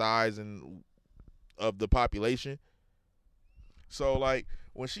on the size and of the population. So, like,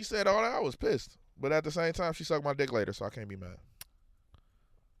 when she said all that, I was pissed. But at the same time, she sucked my dick later, so I can't be mad.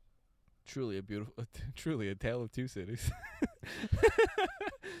 Truly a tale of two cities.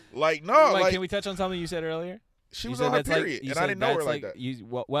 Like, no, Wait, like, can we touch on something you said earlier? she You was said on her that's like- period, you and I said didn't know her that's like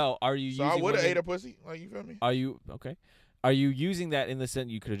that. Well, are you So using I would have women- ate her pussy. Like, you feel me? Are you okay? Are you using that in the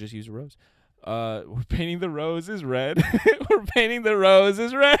sense you could have just used a rose? We're painting the roses red. We're painting the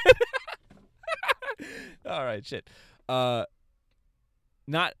roses red. All right, shit.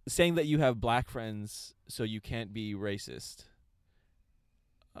 Not saying that you have black friends so you can't be racist.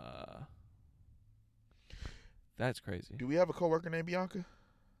 That's crazy. Do we have a coworker named Bianca?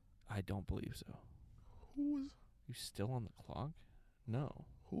 I don't believe so. Who is You still on the clock? No.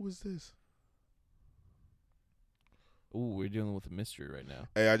 who is this? Ooh, we're dealing with a mystery right now.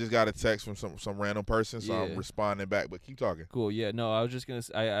 Hey, I just got a text from some random person, so Yeah. I'm responding back. But keep talking. Cool. Yeah. No, I was just gonna.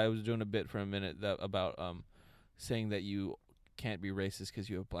 I was doing a bit for a minute about saying that you can't be racist because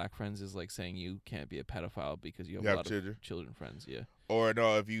you have black friends is like saying you can't be a pedophile because you have You a have lot children? of children friends. Yeah. Or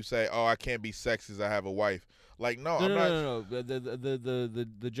no, if you say, "Oh, I can't be sexist, I have a wife." Like, no, No, I'm no, not. no, no, no.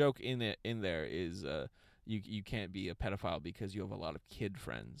 The joke in there is you can't be a pedophile because you have a lot of kid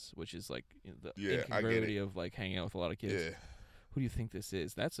friends, which is like the Yeah, I get it. incongruity of like hanging out with a lot of kids. Yeah. Who do you think this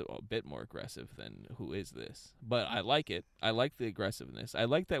is? That's a bit more aggressive than who is this. But I like it. I like the aggressiveness. I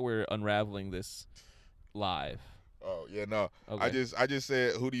like that we're unraveling this live. Oh yeah, no. Okay. I just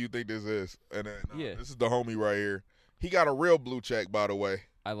said, "Who do you think this is?" And then Yeah. this is the homie right here. He got a real blue check, by the way.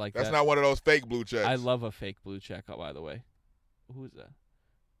 I like That's that. not one of those fake blue checks. I love a fake blue check, by the way. Who is that?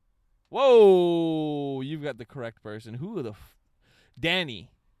 Whoa! You've got the correct person. Who the Danny.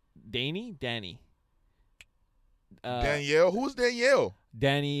 Danny? Danielle. Who's Danielle?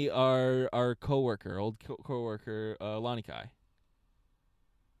 Danny, our coworker, old coworker, Lonnie Kai.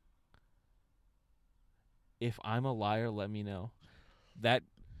 If I'm a liar, let me know. That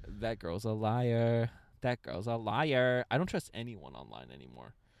girl's a liar. That girl's a liar. I don't trust anyone online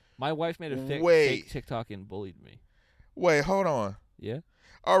anymore. My wife made a fake Wait. TikTok and bullied me. Wait, hold on. Yeah?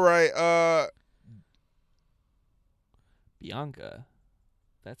 All right. Bianca.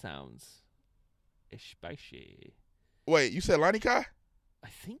 That sounds spicy. Wait. You said Lonnie Kai? I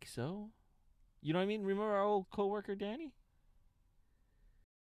think so. You know what I mean? Remember our old coworker Danny?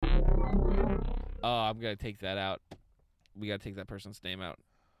 Oh, I'm gonna take that out. We gotta take that person's name out.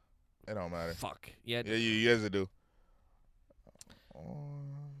 It don't matter. Fuck. Yeah. Yeah, you guys do.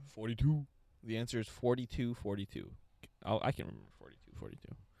 42. The answer is 42. I can remember 42.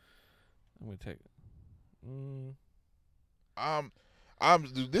 I'm gonna take it.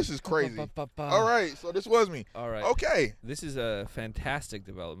 Dude, this is crazy. All right, so this was me. All right. Okay. This is a fantastic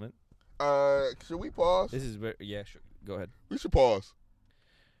development. Should we pause? This is yeah. Sure. Go ahead. We should pause.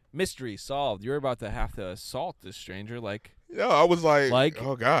 Mystery solved. You're about to have to assault this stranger. Like Yeah, I was like,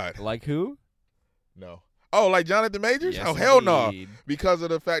 oh God, who? no. Oh, like Jonathan Majors? Yes, Oh hell no! indeed. Because of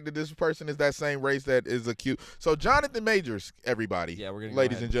the fact that this person is that same race that is accused. So Jonathan Majors, everybody, Yeah, we're gonna.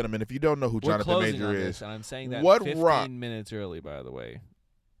 ladies go ahead. and gentlemen, if you don't know who We're Jonathan closing Major on is, this, and I'm saying that what 15 rock- minutes early. By the way,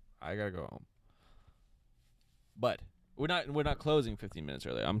 I gotta go home. But we're not closing 15 minutes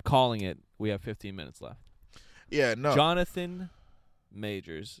early. I'm calling it. We have 15 minutes left. yeah, no, Jonathan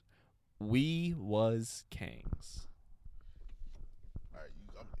Majors. We was Kangs. All right,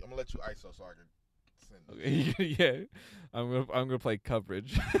 I'm gonna let you ISO so I can send. Okay, yeah, I'm gonna play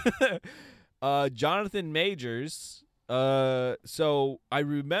coverage. Jonathan Majors. So I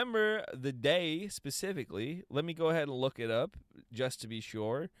remember the day specifically. Let me go ahead and look it up just to be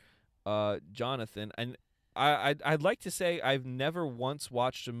sure. Jonathan, and I'd like to say I've never once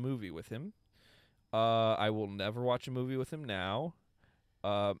watched a movie with him. I will never watch a movie with him now.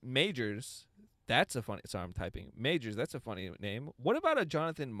 Majors. That's a funny. Sorry, I'm typing. Majors. That's a funny name. What about a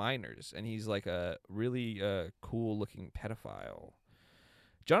Jonathan Minors? And he's like a really cool-looking pedophile.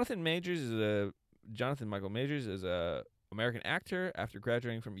 Jonathan Michael Majors is a American actor after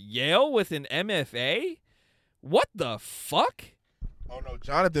graduating from Yale with an MFA. What the fuck? Oh no,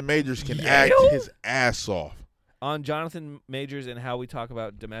 Jonathan Majors can Yale? act his ass off. On Jonathan Majors and how we talk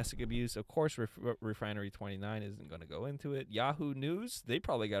about domestic abuse, of course, Refinery 29 isn't going to go into it. Yahoo News, they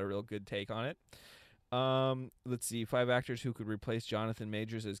probably got a real good take on it. Let's see. 5 actors who could replace Jonathan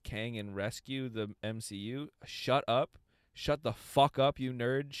Majors as Kang and rescue the MCU. Shut up. Shut the fuck up, you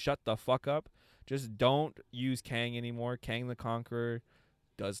nerd. Shut the fuck up. Just don't use Kang anymore. Kang the Conqueror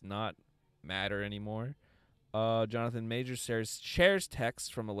does not matter anymore. Jonathan Majors shares texts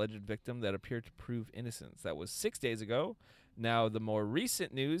from alleged victim that appear to prove innocence. That was 6 days ago. Now, the more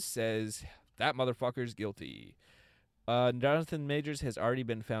recent news says that motherfucker's guilty. Jonathan Majors has already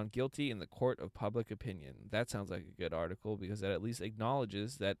been found guilty in the court of public opinion. That sounds like a good article because that at least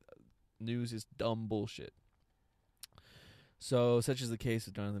acknowledges that news is dumb bullshit. So, such is the case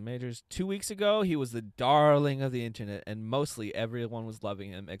of Jonathan Majors. 2 weeks ago, he was the darling of the internet, and mostly everyone was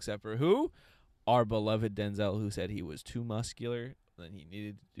loving him, except for who? Our beloved Denzel, who said he was too muscular and he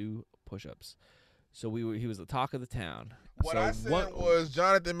needed to do push-ups. So he was the talk of the town. What I said was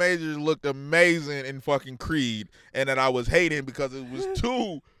Jonathan Majors looked amazing in fucking Creed, and that I was hating because it was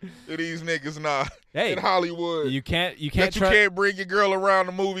two of these niggas in Hollywood. You can't bring your girl around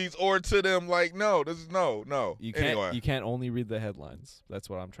the movies or to them. Like, no, this is no. You can't only read the headlines.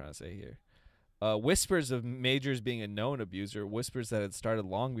 That's what I'm trying to say here. Whispers of Majors being a known abuser, whispers that had started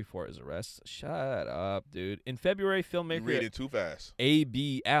long before his arrest. Shut up, dude. In February, filmmaker you read it too fast.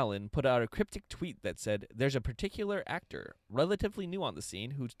 A.B. Allen put out a cryptic tweet that said, "There's a particular actor, relatively new on the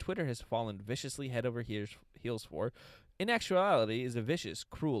scene, whose Twitter has fallen viciously head over heels for. In actuality, is a vicious,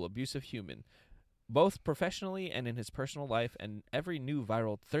 cruel, abusive human, both professionally and in his personal life, and every new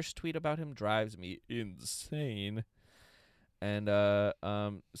viral thirst tweet about him drives me insane." And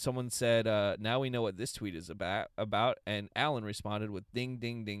someone said, now we know what this tweet is about. And Allen responded with ding,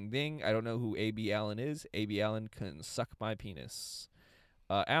 ding, ding, ding. I don't know who A.B. Allen is. A.B. Allen can suck my penis.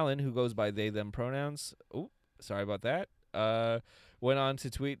 Allen, who goes by they, them pronouns. Oh, sorry about that. Went on to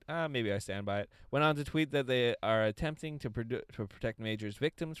tweet, maybe I stand by it. Went on to tweet that they are attempting to protect Majors'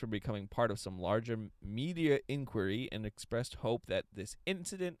 victims from becoming part of some larger media inquiry and expressed hope that this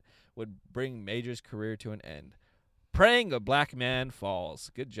incident would bring Majors' career to an end. Praying a black man falls.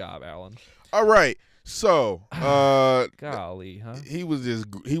 Good job, Allen. All right. So, golly, huh? He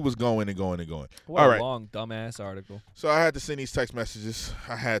was going and going and going. What a long, dumbass article. So I had to send these text messages.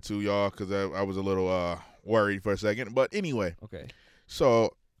 I had to, y'all, because I was a little worried for a second. But anyway. Okay.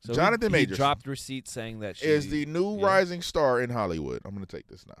 So Jonathan Majors dropped receipts saying that she is the new rising star in Hollywood. I'm going to take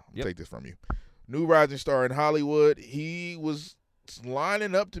this now. Take this from you. New rising star in Hollywood. He was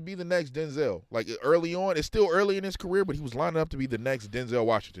lining up to be the next Denzel. Like, early on, it's still early in his career, but he was lining up to be the next Denzel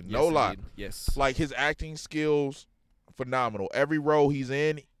Washington. No lie. Yes. Like, his acting skills, phenomenal. Every role he's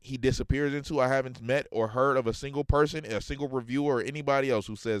in, he disappears into. I haven't met or heard of a single person, a single reviewer, or anybody else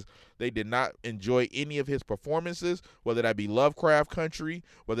who says they did not enjoy any of his performances, whether that be Lovecraft Country,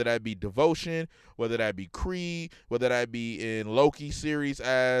 whether that be Devotion, whether that be Creed, whether that be in Loki series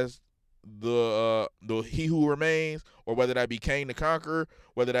as the He Who Remains, or whether that be Kang the Conqueror,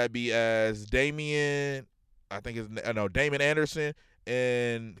 whether that be as Damon Anderson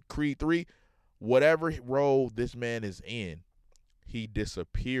in Creed 3, whatever role this man is in, he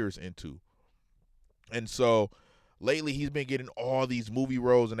disappears into. And so lately he's been getting all these movie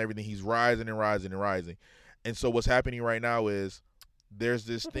roles and everything. He's rising and rising and rising. And so what's happening right now is there's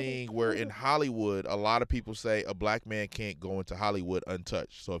this thing where in Hollywood, a lot of people say a black man can't go into Hollywood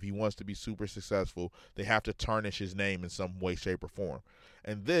untouched. So if he wants to be super successful, they have to tarnish his name in some way, shape, or form.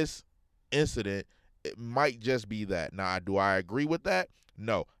 And this incident, it might just be that. Now, do I agree with that?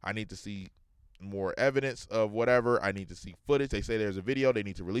 No. I need to see more evidence of whatever. I need to see footage. They say there's a video. They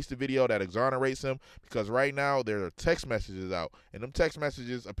need to release the video that exonerates him, because right now there are text messages out. And them text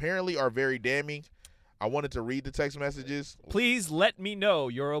messages apparently are very damning. I wanted to read the text messages. Please let me know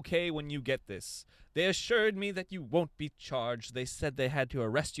you're okay when you get this. They assured me that you won't be charged. They said they had to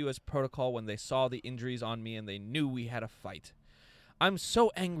arrest you as protocol when they saw the injuries on me and they knew we had a fight. I'm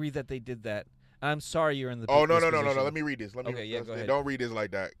so angry that they did that. I'm sorry you're in the no. Let me read this. Go ahead. Don't read this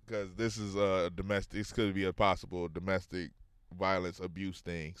like that, because this is domestic. This could be a possible domestic violence abuse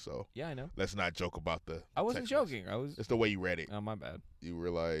thing. So yeah, I know. Let's not joke about the. I wasn't joking. It's the way you read it. Oh, my bad. You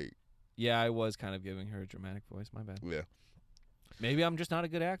were like. Yeah, I was kind of giving her a dramatic voice. My bad. Yeah. Maybe I'm just not a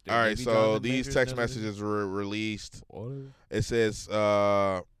good actor. All right, Maybe so Jonathan these Majors text messages were released. It says,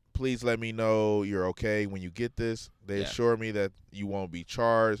 please let me know you're okay when you get this. They assure me that you won't be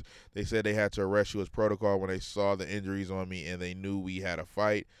charged. They said they had to arrest you as protocol when they saw the injuries on me and they knew we had a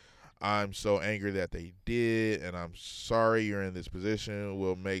fight. I'm so angry that they did, and I'm sorry you're in this position.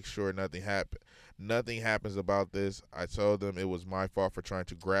 We'll make sure nothing Nothing happens about this. I told them it was my fault for trying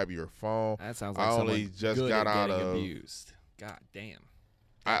to grab your phone. That sounds like I someone only just good got at out getting of abused. God damn.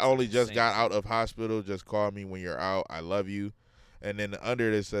 I That's only just insane. got out of hospital. Just call me when you're out. I love you. And then under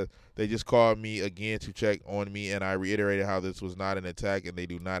this says they just called me again to check on me, and I reiterated how this was not an attack and they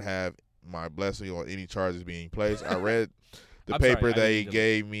do not have my blessing on any charges being placed. I read the I'm sorry, paper I didn't they mean to-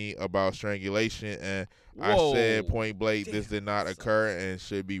 gave me about strangulation, and I Whoa. said point blank, this Damn, did not that occur sucks. and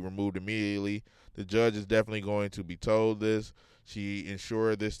should be removed immediately. The judge is definitely going to be told this. She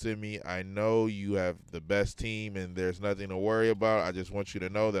ensured this to me. I know you have the best team and there's nothing to worry about. I just want you to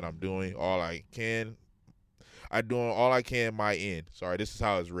know that I'm doing all I can. I'm doing all I can my end. Sorry, this is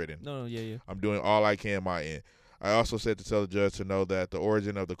how it's written. No, yeah. I'm doing all I can my end. I also said to tell the judge to know that the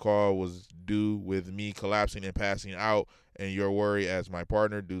origin of the call was due with me collapsing and passing out and your worry as my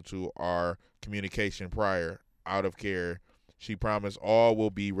partner due to our communication prior out of care. She promised all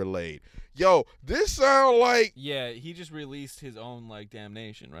will be relayed. Yo, this sound like Yeah, he just released his own like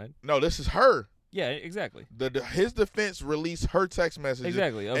damnation, right? no, this is her. Yeah, exactly. His defense released her text messages.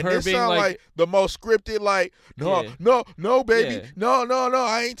 Exactly. Of And her this being sound like the most scripted, like, no, Yeah. no, baby. Yeah. No,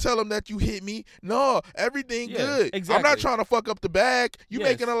 I ain't tell him that you hit me. No, everything Yeah, good. I'm exactly. not trying to fuck up the bag. You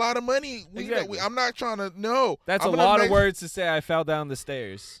Yes. making a lot of money. Exactly. I'm not trying to, no. That's I'm a gonna lot of make- words to say. I fell down the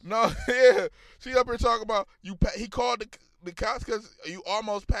stairs. No, yeah. She up here talking about, he called the cops because you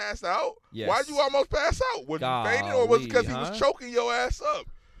almost passed out? Yes. Why'd you almost pass out? Was you fainting or was it because he Golly, was huh? choking your ass up?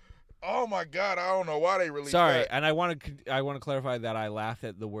 Oh, my God. I don't know why they released Sorry, that. and I want to clarify that I laughed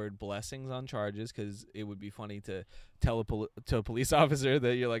at the word blessings on charges because it would be funny to tell to a police officer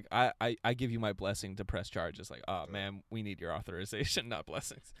that you're like, I give you my blessing to press charges. Like, oh man, we need your authorization, not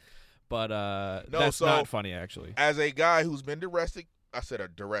blessings. But that's so- not funny actually. As a guy who's been arrested,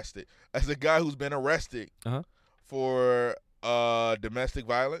 arrested. As a guy who's been arrested Uh-huh. for domestic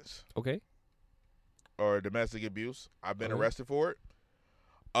violence Okay. or domestic abuse, I've been Okay. arrested for it.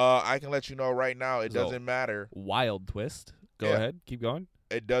 I can let you know right now, it So- doesn't matter. Wild twist. Go Yeah. ahead. Keep going.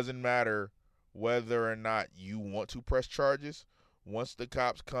 It doesn't matter whether or not you want to press charges. Once the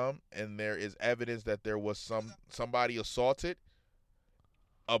cops come and there is evidence that there was somebody assaulted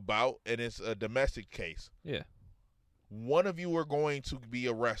and it's a domestic case, Yeah. one of you are going to be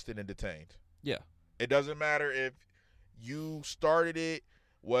arrested and detained. Yeah. It doesn't matter if you started it,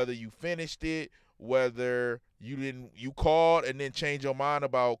 whether you finished it, whether you called and then changed your mind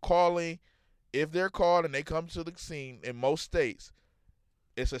about calling. If they're called and they come to the scene in most states,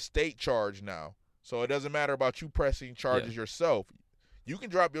 it's a state charge now. So it doesn't matter about you pressing charges yourself. You can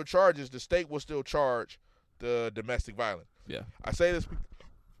drop your charges, the state will still charge the domestic violence. Yeah. I say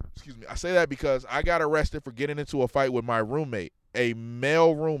that because I got arrested for getting into a fight with my roommate, a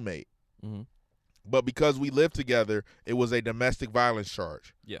male roommate. Mhm. But because we lived together, it was a domestic violence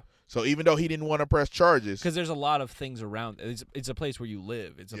charge. Yeah. So even though he didn't want to press charges, Because there's a lot of things around. It's a place where you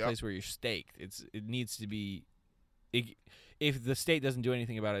live. It's a Yep. place where you're staked. It needs to be. If the state doesn't do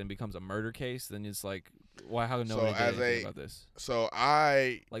anything about it and becomes a murder case, then it's like, why? How So nobody did as anything a- about this? so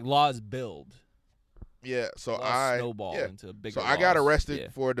I Like laws build. so Laws I snowball yeah. into bigger. So I got laws. arrested Yeah.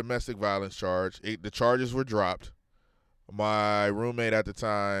 for a domestic violence charge. The charges were dropped. My roommate at the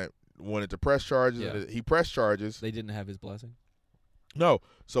time wanted to press charges. Yeah. He pressed charges. They didn't have his blessing. No.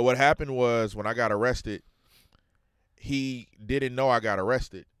 So what happened was when I got arrested, he didn't know I got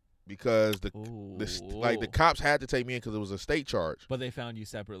arrested because the cops had to take me in because it was a state charge. But they found you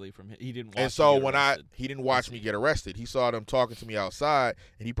separately from him. He didn't. Watch And you so get when arrested. he didn't watch me get arrested, he saw them talking to me outside,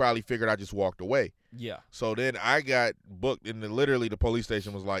 and he probably figured I just walked away. Yeah. So then I got booked, and then literally the police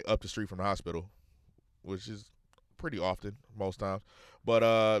station was like up the street from the hospital, which is pretty often most times.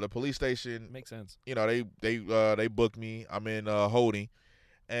 But the police station, Makes sense. you know, they booked me. I'm in holding,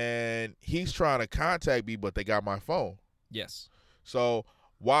 and he's trying to contact me, but they got my phone. Yes. So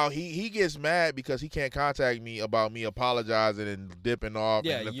while he gets mad because he can't contact me about me apologizing and dipping off,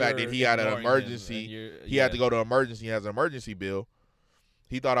 Yeah. and the fact that you're he had an ignoring him emergency, and you're- he had to go to emergency. He has an emergency bill.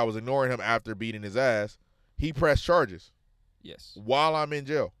 He thought I was ignoring him after beating his ass. He pressed charges Yes. while I'm in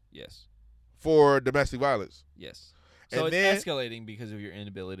jail Yes. for domestic violence. Yes. So And it's then- escalating because of your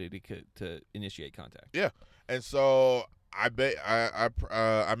inability to initiate contact. And so I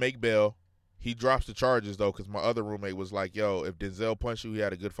make bail. He drops the charges though, because my other roommate was like, "Yo, if Denzel punched you, he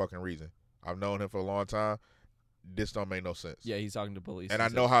had a good fucking reason. I've known him for a long time. This don't make no sense. Yeah, he's talking to police. and He I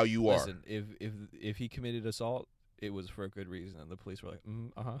know says, how you are." Listen, if he committed assault, it was for a good reason. And the police were like,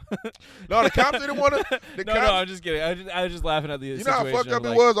 No, the cops didn't want to. The no, cops, I'm just kidding. I was just laughing at the you know situation. how fucked of up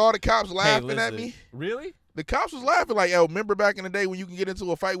like, it was. All the cops hey, laughing at listen. me. Really? The cops was laughing like, "Yo, remember back in the day when you can get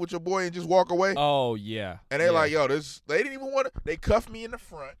into a fight with your boy and just walk away?" Oh yeah. And they're yeah. like, "Yo, this." They didn't even want to. They cuffed me in the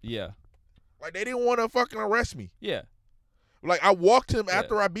front. Yeah. Like, they didn't want to fucking arrest me. Yeah. Like, I walked him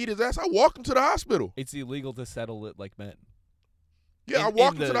after I beat his ass. I walked him to the hospital. It's illegal to settle it like men. Yeah, I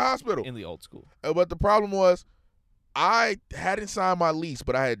walked him to the hospital. In the old school. But the problem was, I hadn't signed my lease,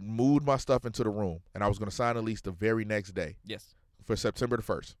 but I had moved my stuff into the room, and I was going to sign the lease the very next day. Yes. For September the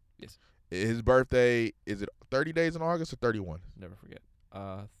 1st. Yes. His birthday, is it 30 days in August or 31? Never forget.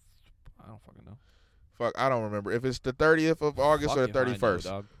 I don't fucking know. Fuck, I don't remember. If it's the 30th of August or the 31st.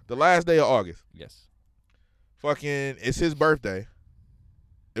 Dog. The last day of August. Yes. Fucking, it's his birthday.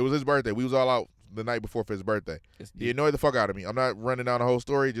 It was his birthday. We was all out the night before for his birthday. Yes, He annoyed the fuck out of me. I'm not running down the whole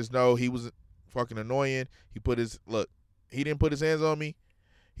story. Just know he was fucking annoying. He didn't put his hands on me.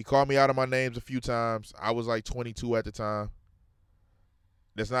 He called me out of my names a few times. I was like 22 at the time.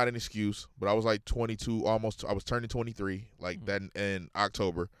 That's not an excuse, but I was like 22, I was turning 23, like that in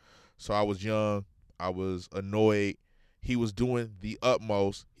October. So I was young. I was annoyed. He was doing the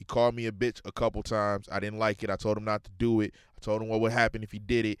utmost. He called me a bitch a couple times. I didn't like it. I told him not to do it. I told him what would happen if he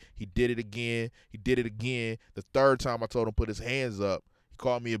did it. He did it again. He did it again. The third time I told him put his hands up. He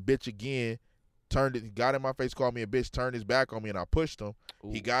called me a bitch again. He got in my face, called me a bitch, turned his back on me, and I pushed him.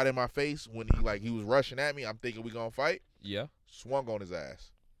 Ooh. He got in my face when he was rushing at me. I'm thinking we gonna fight. Yeah. Swung on his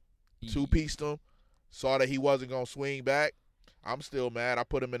ass. Two-pieced him. Saw that he wasn't gonna swing back. I'm still mad. I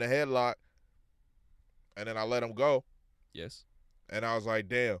put him in a headlock, and then I let him go. Yes. And I was like,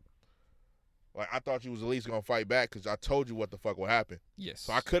 damn. Like, I thought you was at least going to fight back because I told you what the fuck would happen. Yes.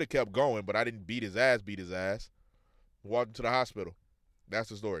 So I could have kept going, but I didn't beat his ass. Walked him to the hospital. That's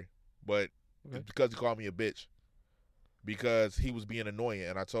the story. But it's because he called me a bitch. Because he was being annoying.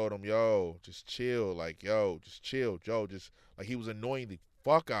 And I told him, yo, just chill. Like, yo, just chill. Joe, he was annoying the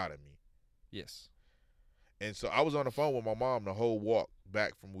fuck out of me. Yes. And so I was on the phone with my mom the whole walk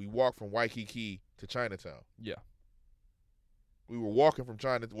back we walked from Waikiki to Chinatown. Yeah. We were walking from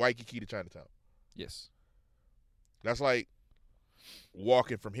Waikiki to Chinatown. Yes. That's like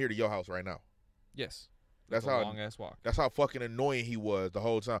walking from here to your house right now. Yes. That's a how long ass walk. That's how fucking annoying he was the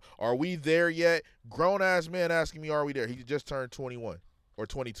whole time. Are we there yet? Grown ass man asking me, are we there? He just turned 21 or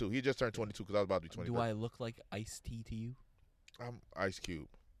 22. He just turned 22 because I was about to be 23. Do I look like Ice-T to you? I'm Ice Cube.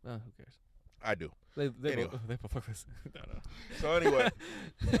 Who cares? I do. They Anyway. both look this. No.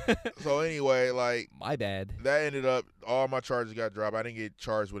 So anyway, like, my bad. That ended up all my charges got dropped. I didn't get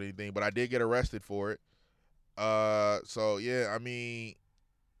charged with anything, but I did get arrested for it. So yeah, I mean,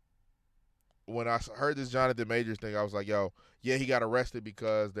 when I heard this Jonathan Majors thing, I was like, yo, yeah, he got arrested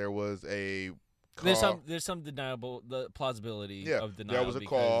because there was a call. There's some the plausibility of denial. There was a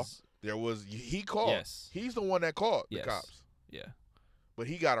call. He called. Yes. He's the one that called the cops. Yeah. But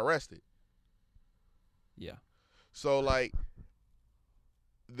he got arrested. Yeah. So, like,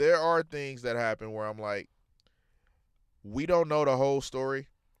 there are things that happen where I'm like, we don't know the whole story.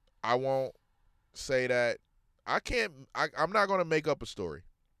 I won't say that. I'm not going to make up a story.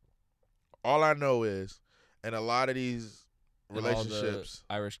 All I know is, in a lot of these relationships,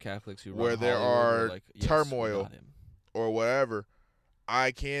 all the Irish Catholics who where run there Hollywood are like, yes, turmoil or whatever,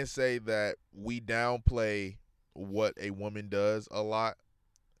 I can say that we downplay what a woman does a lot.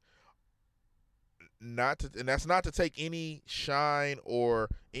 And that's not to take any shine or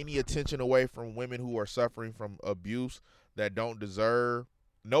any attention away from women who are suffering from abuse that don't deserve.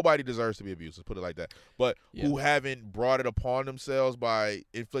 Nobody deserves to be abused, let's put it like that. But who haven't brought it upon themselves by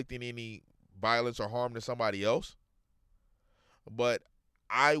inflicting any violence or harm to somebody else. But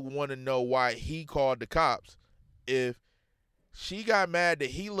I want to know why he called the cops if she got mad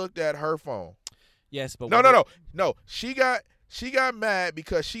that he looked at her phone. Yes, but no. She got mad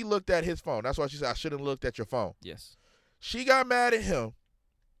because she looked at his phone. That's why she said, I shouldn't have looked at your phone. Yes. She got mad at him,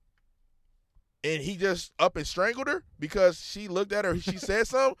 and he just up and strangled her because she looked at her, she said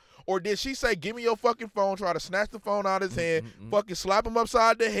something? Or did she say, give me your fucking phone, try to snatch the phone out of his hand, fucking slap him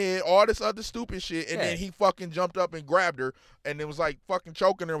upside the head, all this other stupid shit, and then he fucking jumped up and grabbed her, and it was like fucking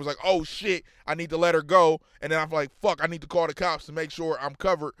choking her, and was like, oh shit, I need to let her go, and then I'm like, fuck, I need to call the cops to make sure I'm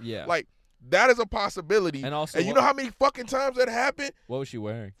covered. Yeah. Like, that is a possibility. And also, you know how many fucking times that happened? What was she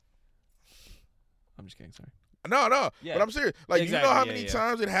wearing? I'm just kidding, sorry. No. Yeah. But I'm serious. Like, exactly. You know how many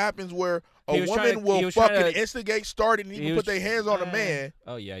times it happens where a woman will fucking instigate, start it, and even put their hands on a man.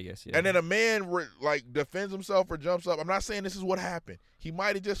 Oh, yeah, I guess, yeah. And then a man, defends himself or jumps up. I'm not saying this is what happened. He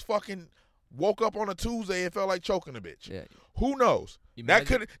might have just fucking woke up on a Tuesday and felt like choking a bitch. Yeah. Who knows?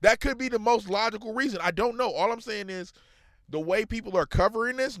 That could be the most logical reason. I don't know. All I'm saying is the way people are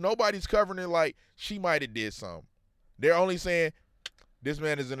covering this, nobody's covering it like she might have did something. They're only saying this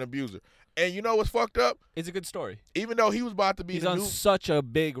man is an abuser. And you know what's fucked up? It's a good story. Even though he was about to be He's on such a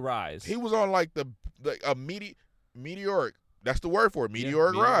big rise. He was on like a meteoric. That's the word for it.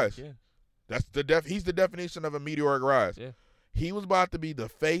 Meteoric rise. Yeah. He's the definition of a meteoric rise. Yeah. He was about to be the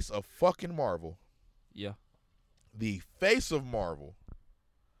face of fucking Marvel. Yeah. The face of Marvel.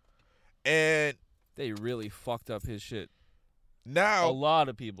 And they really fucked up his shit. Now a lot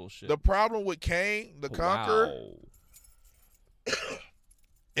of people's shit. The problem with Kang the Conqueror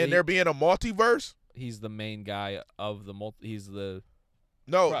and there being a multiverse. He's the main guy of the he's the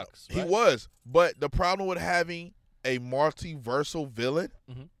crux, right? He was. But the problem with having a multiversal villain,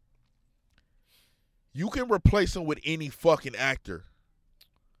 you can replace him with any fucking actor.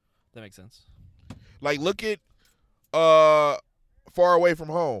 That makes sense. Like, look at Far Away From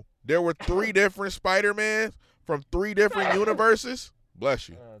Home. There were 3 different Spider-Mans from 3 different universes. Bless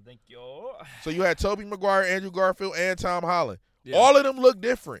you. Thank you. So you had Tobey Maguire, Andrew Garfield, and Tom Holland. Yeah. All of them look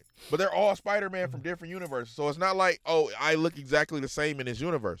different, but they're all Spider-Man from different universes. So it's not like, oh, I look exactly the same in this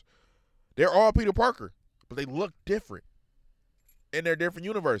universe. They're all Peter Parker, but they look different in their different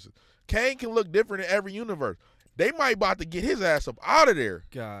universes. Kang can look different in every universe. They might about to get his ass up out of there.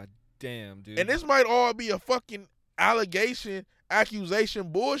 God damn, dude. And this might all be a fucking accusation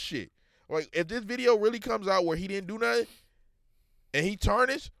bullshit. Like, if this video really comes out where he didn't do nothing and he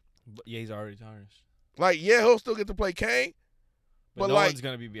tarnished. Yeah, he's already tarnished. Like, yeah, he'll still get to play Kang. But no one's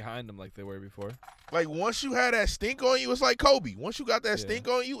going to be behind him like they were before. Like, once you had that stink on you, it's like Kobe. Once you got that stink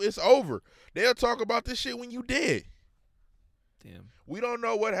on you, it's over. They'll talk about this shit when you dead. Damn. We don't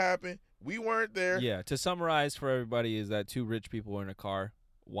know what happened. We weren't there. Yeah, to summarize for everybody is that 2 rich people were in a car.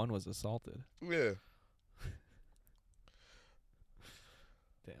 One was assaulted. Yeah.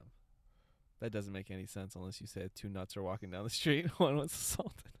 Damn. That doesn't make any sense unless you said 2 nuts are walking down the street. One was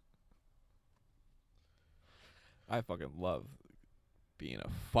assaulted. I fucking love being a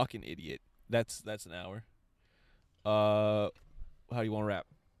fucking idiot. That's an hour. How do you want to wrap?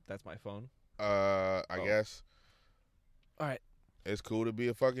 That's my phone. I guess. All right. It's cool to be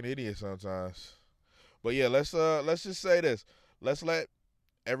a fucking idiot sometimes. But yeah, let's just say this. Let's let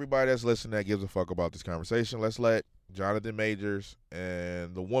everybody that's listening that gives a fuck about this conversation, let's let Jonathan Majors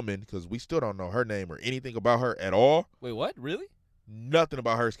and the woman, because we still don't know her name or anything about her at all. Wait, what? Really? Nothing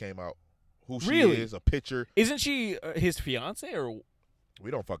about hers came out. Who she is, a picture. Isn't she his fiance or? We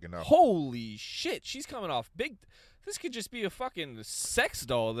don't fucking know. Holy shit, she's coming off big. This could just be a fucking sex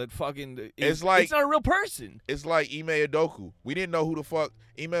doll that fucking it's not a real person. It's like Ime Udoka. We didn't know who the fuck.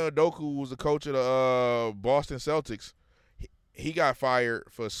 Ime Udoka was the coach of the Boston Celtics. He got fired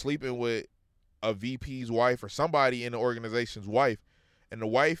for sleeping with a VP's wife or somebody in the organization's wife. And the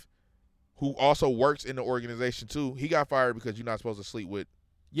wife, who also works in the organization too, he got fired because you're not supposed to sleep with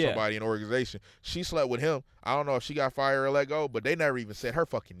somebody in the organization. She slept with him. I don't know if she got fired or let go, but they never even said her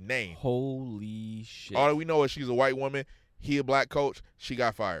fucking name. Holy shit. All we know is she's a white woman. He a black coach. She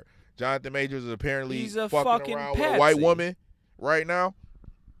got fired. Jonathan Majors is apparently fucking around with a white woman right now.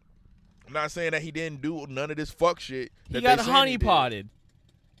 I'm not saying that he didn't do none of this fuck shit. He got honeypotted.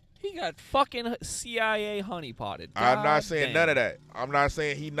 He got fucking CIA honeypotted. I'm not saying none of that. I'm not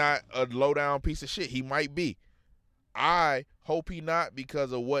saying he not a low down piece of shit. He might be. I hope he not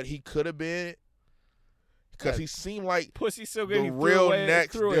because of what he could have been. Because he seemed like pussy so good the real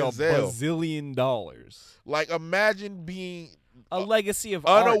next Denzel. $1 billion. Like, imagine being a legacy of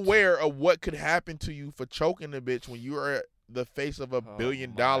unaware of what could happen to you for choking a bitch when you are the face of a $1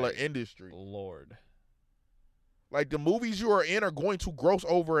 billion industry. Lord. Like, the movies you are in are going to gross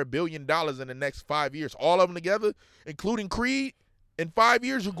over $1 billion in the next 5 years. All of them together, including Creed. In 5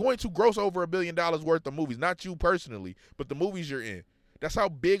 years, you're going to gross over $1 billion worth of movies. Not you personally, but the movies you're in. That's how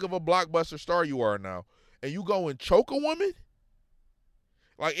big of a blockbuster star you are now. And you go and choke a woman?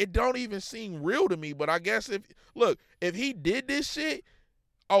 Like, it don't even seem real to me, but I guess if he did this shit,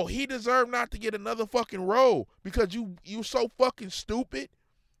 he deserved not to get another fucking role because you so fucking stupid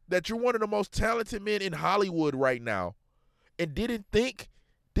that you're one of the most talented men in Hollywood right now and didn't think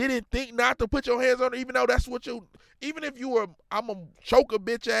not to put your hands on her, even though that's what even if you were, I'm a choke a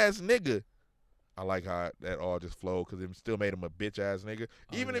bitch ass nigga. I like how that all just flowed because it still made him a bitch ass nigga.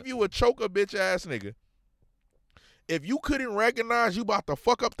 Even if you were choke a bitch ass nigga, if you couldn't recognize you about to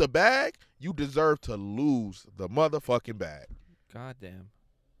fuck up the bag, you deserve to lose the motherfucking bag. Goddamn.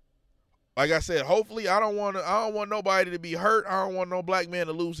 Like I said, hopefully I don't want nobody to be hurt. I don't want no black man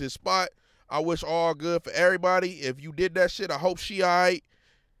to lose his spot. I wish all good for everybody. If you did that shit, I hope she all right.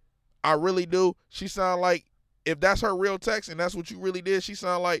 I really do. She sound like, if that's her real text and that's what you really did, she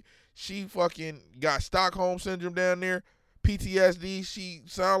sound like she fucking got Stockholm syndrome down there, PTSD. She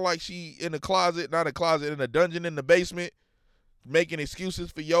sound like she in a closet, not a closet, in a dungeon in the basement, making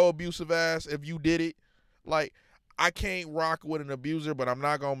excuses for your abusive ass if you did it. Like, I can't rock with an abuser, but I'm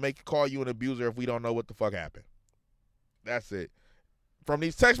not going to call you an abuser if we don't know what the fuck happened. That's it. from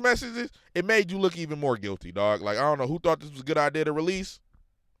these text messages, it made you look even more guilty, dog. Like, I don't know who thought this was a good idea to release.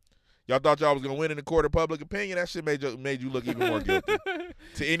 Y'all thought y'all was going to win in the court of public opinion. That shit made you look even more guilty.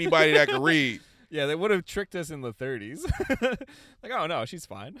 To anybody that could read. Yeah, they would have tricked us in the 30s. Like, oh, no, she's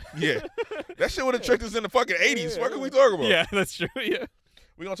fine. Yeah. That shit would have tricked us in the fucking 80s. What can we talk about? Yeah, that's true. Yeah.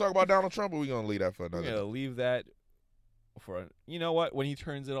 We going to talk about Donald Trump, or we going to leave that for another We're going to leave that for, you know what? When he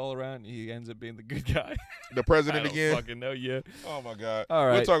turns it all around, he ends up being the good guy. The president I don't again? fucking know, yeah. Oh, my God. All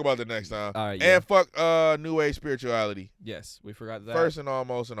right. We'll talk about that next time. All right, yeah. And fuck New Age spirituality. Yes, we forgot that. First and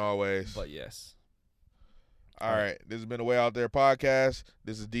almost and always. But yes. All right. This has been the Way Out There podcast.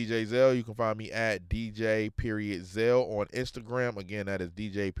 This is DJ Zell. You can find me at DJ.Zell on Instagram. Again, that is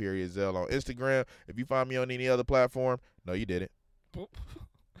DJ.Zell on Instagram. If you find me on any other platform, no, you didn't.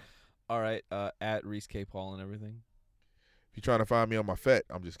 All right. At Reese K. Paul and everything. If you're trying to find me on my FET,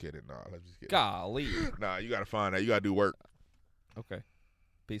 I'm just kidding. Nah, I'm just kidding. Golly. Nah, you got to find that. You got to do work. Okay.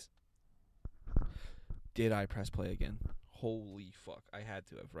 Peace. Did I press play again? Holy fuck. I had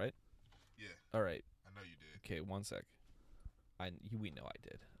to have, right? Yeah. All right. I know you did. Okay, 1 sec. We know I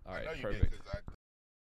did. All right, I know you perfect. did 'cause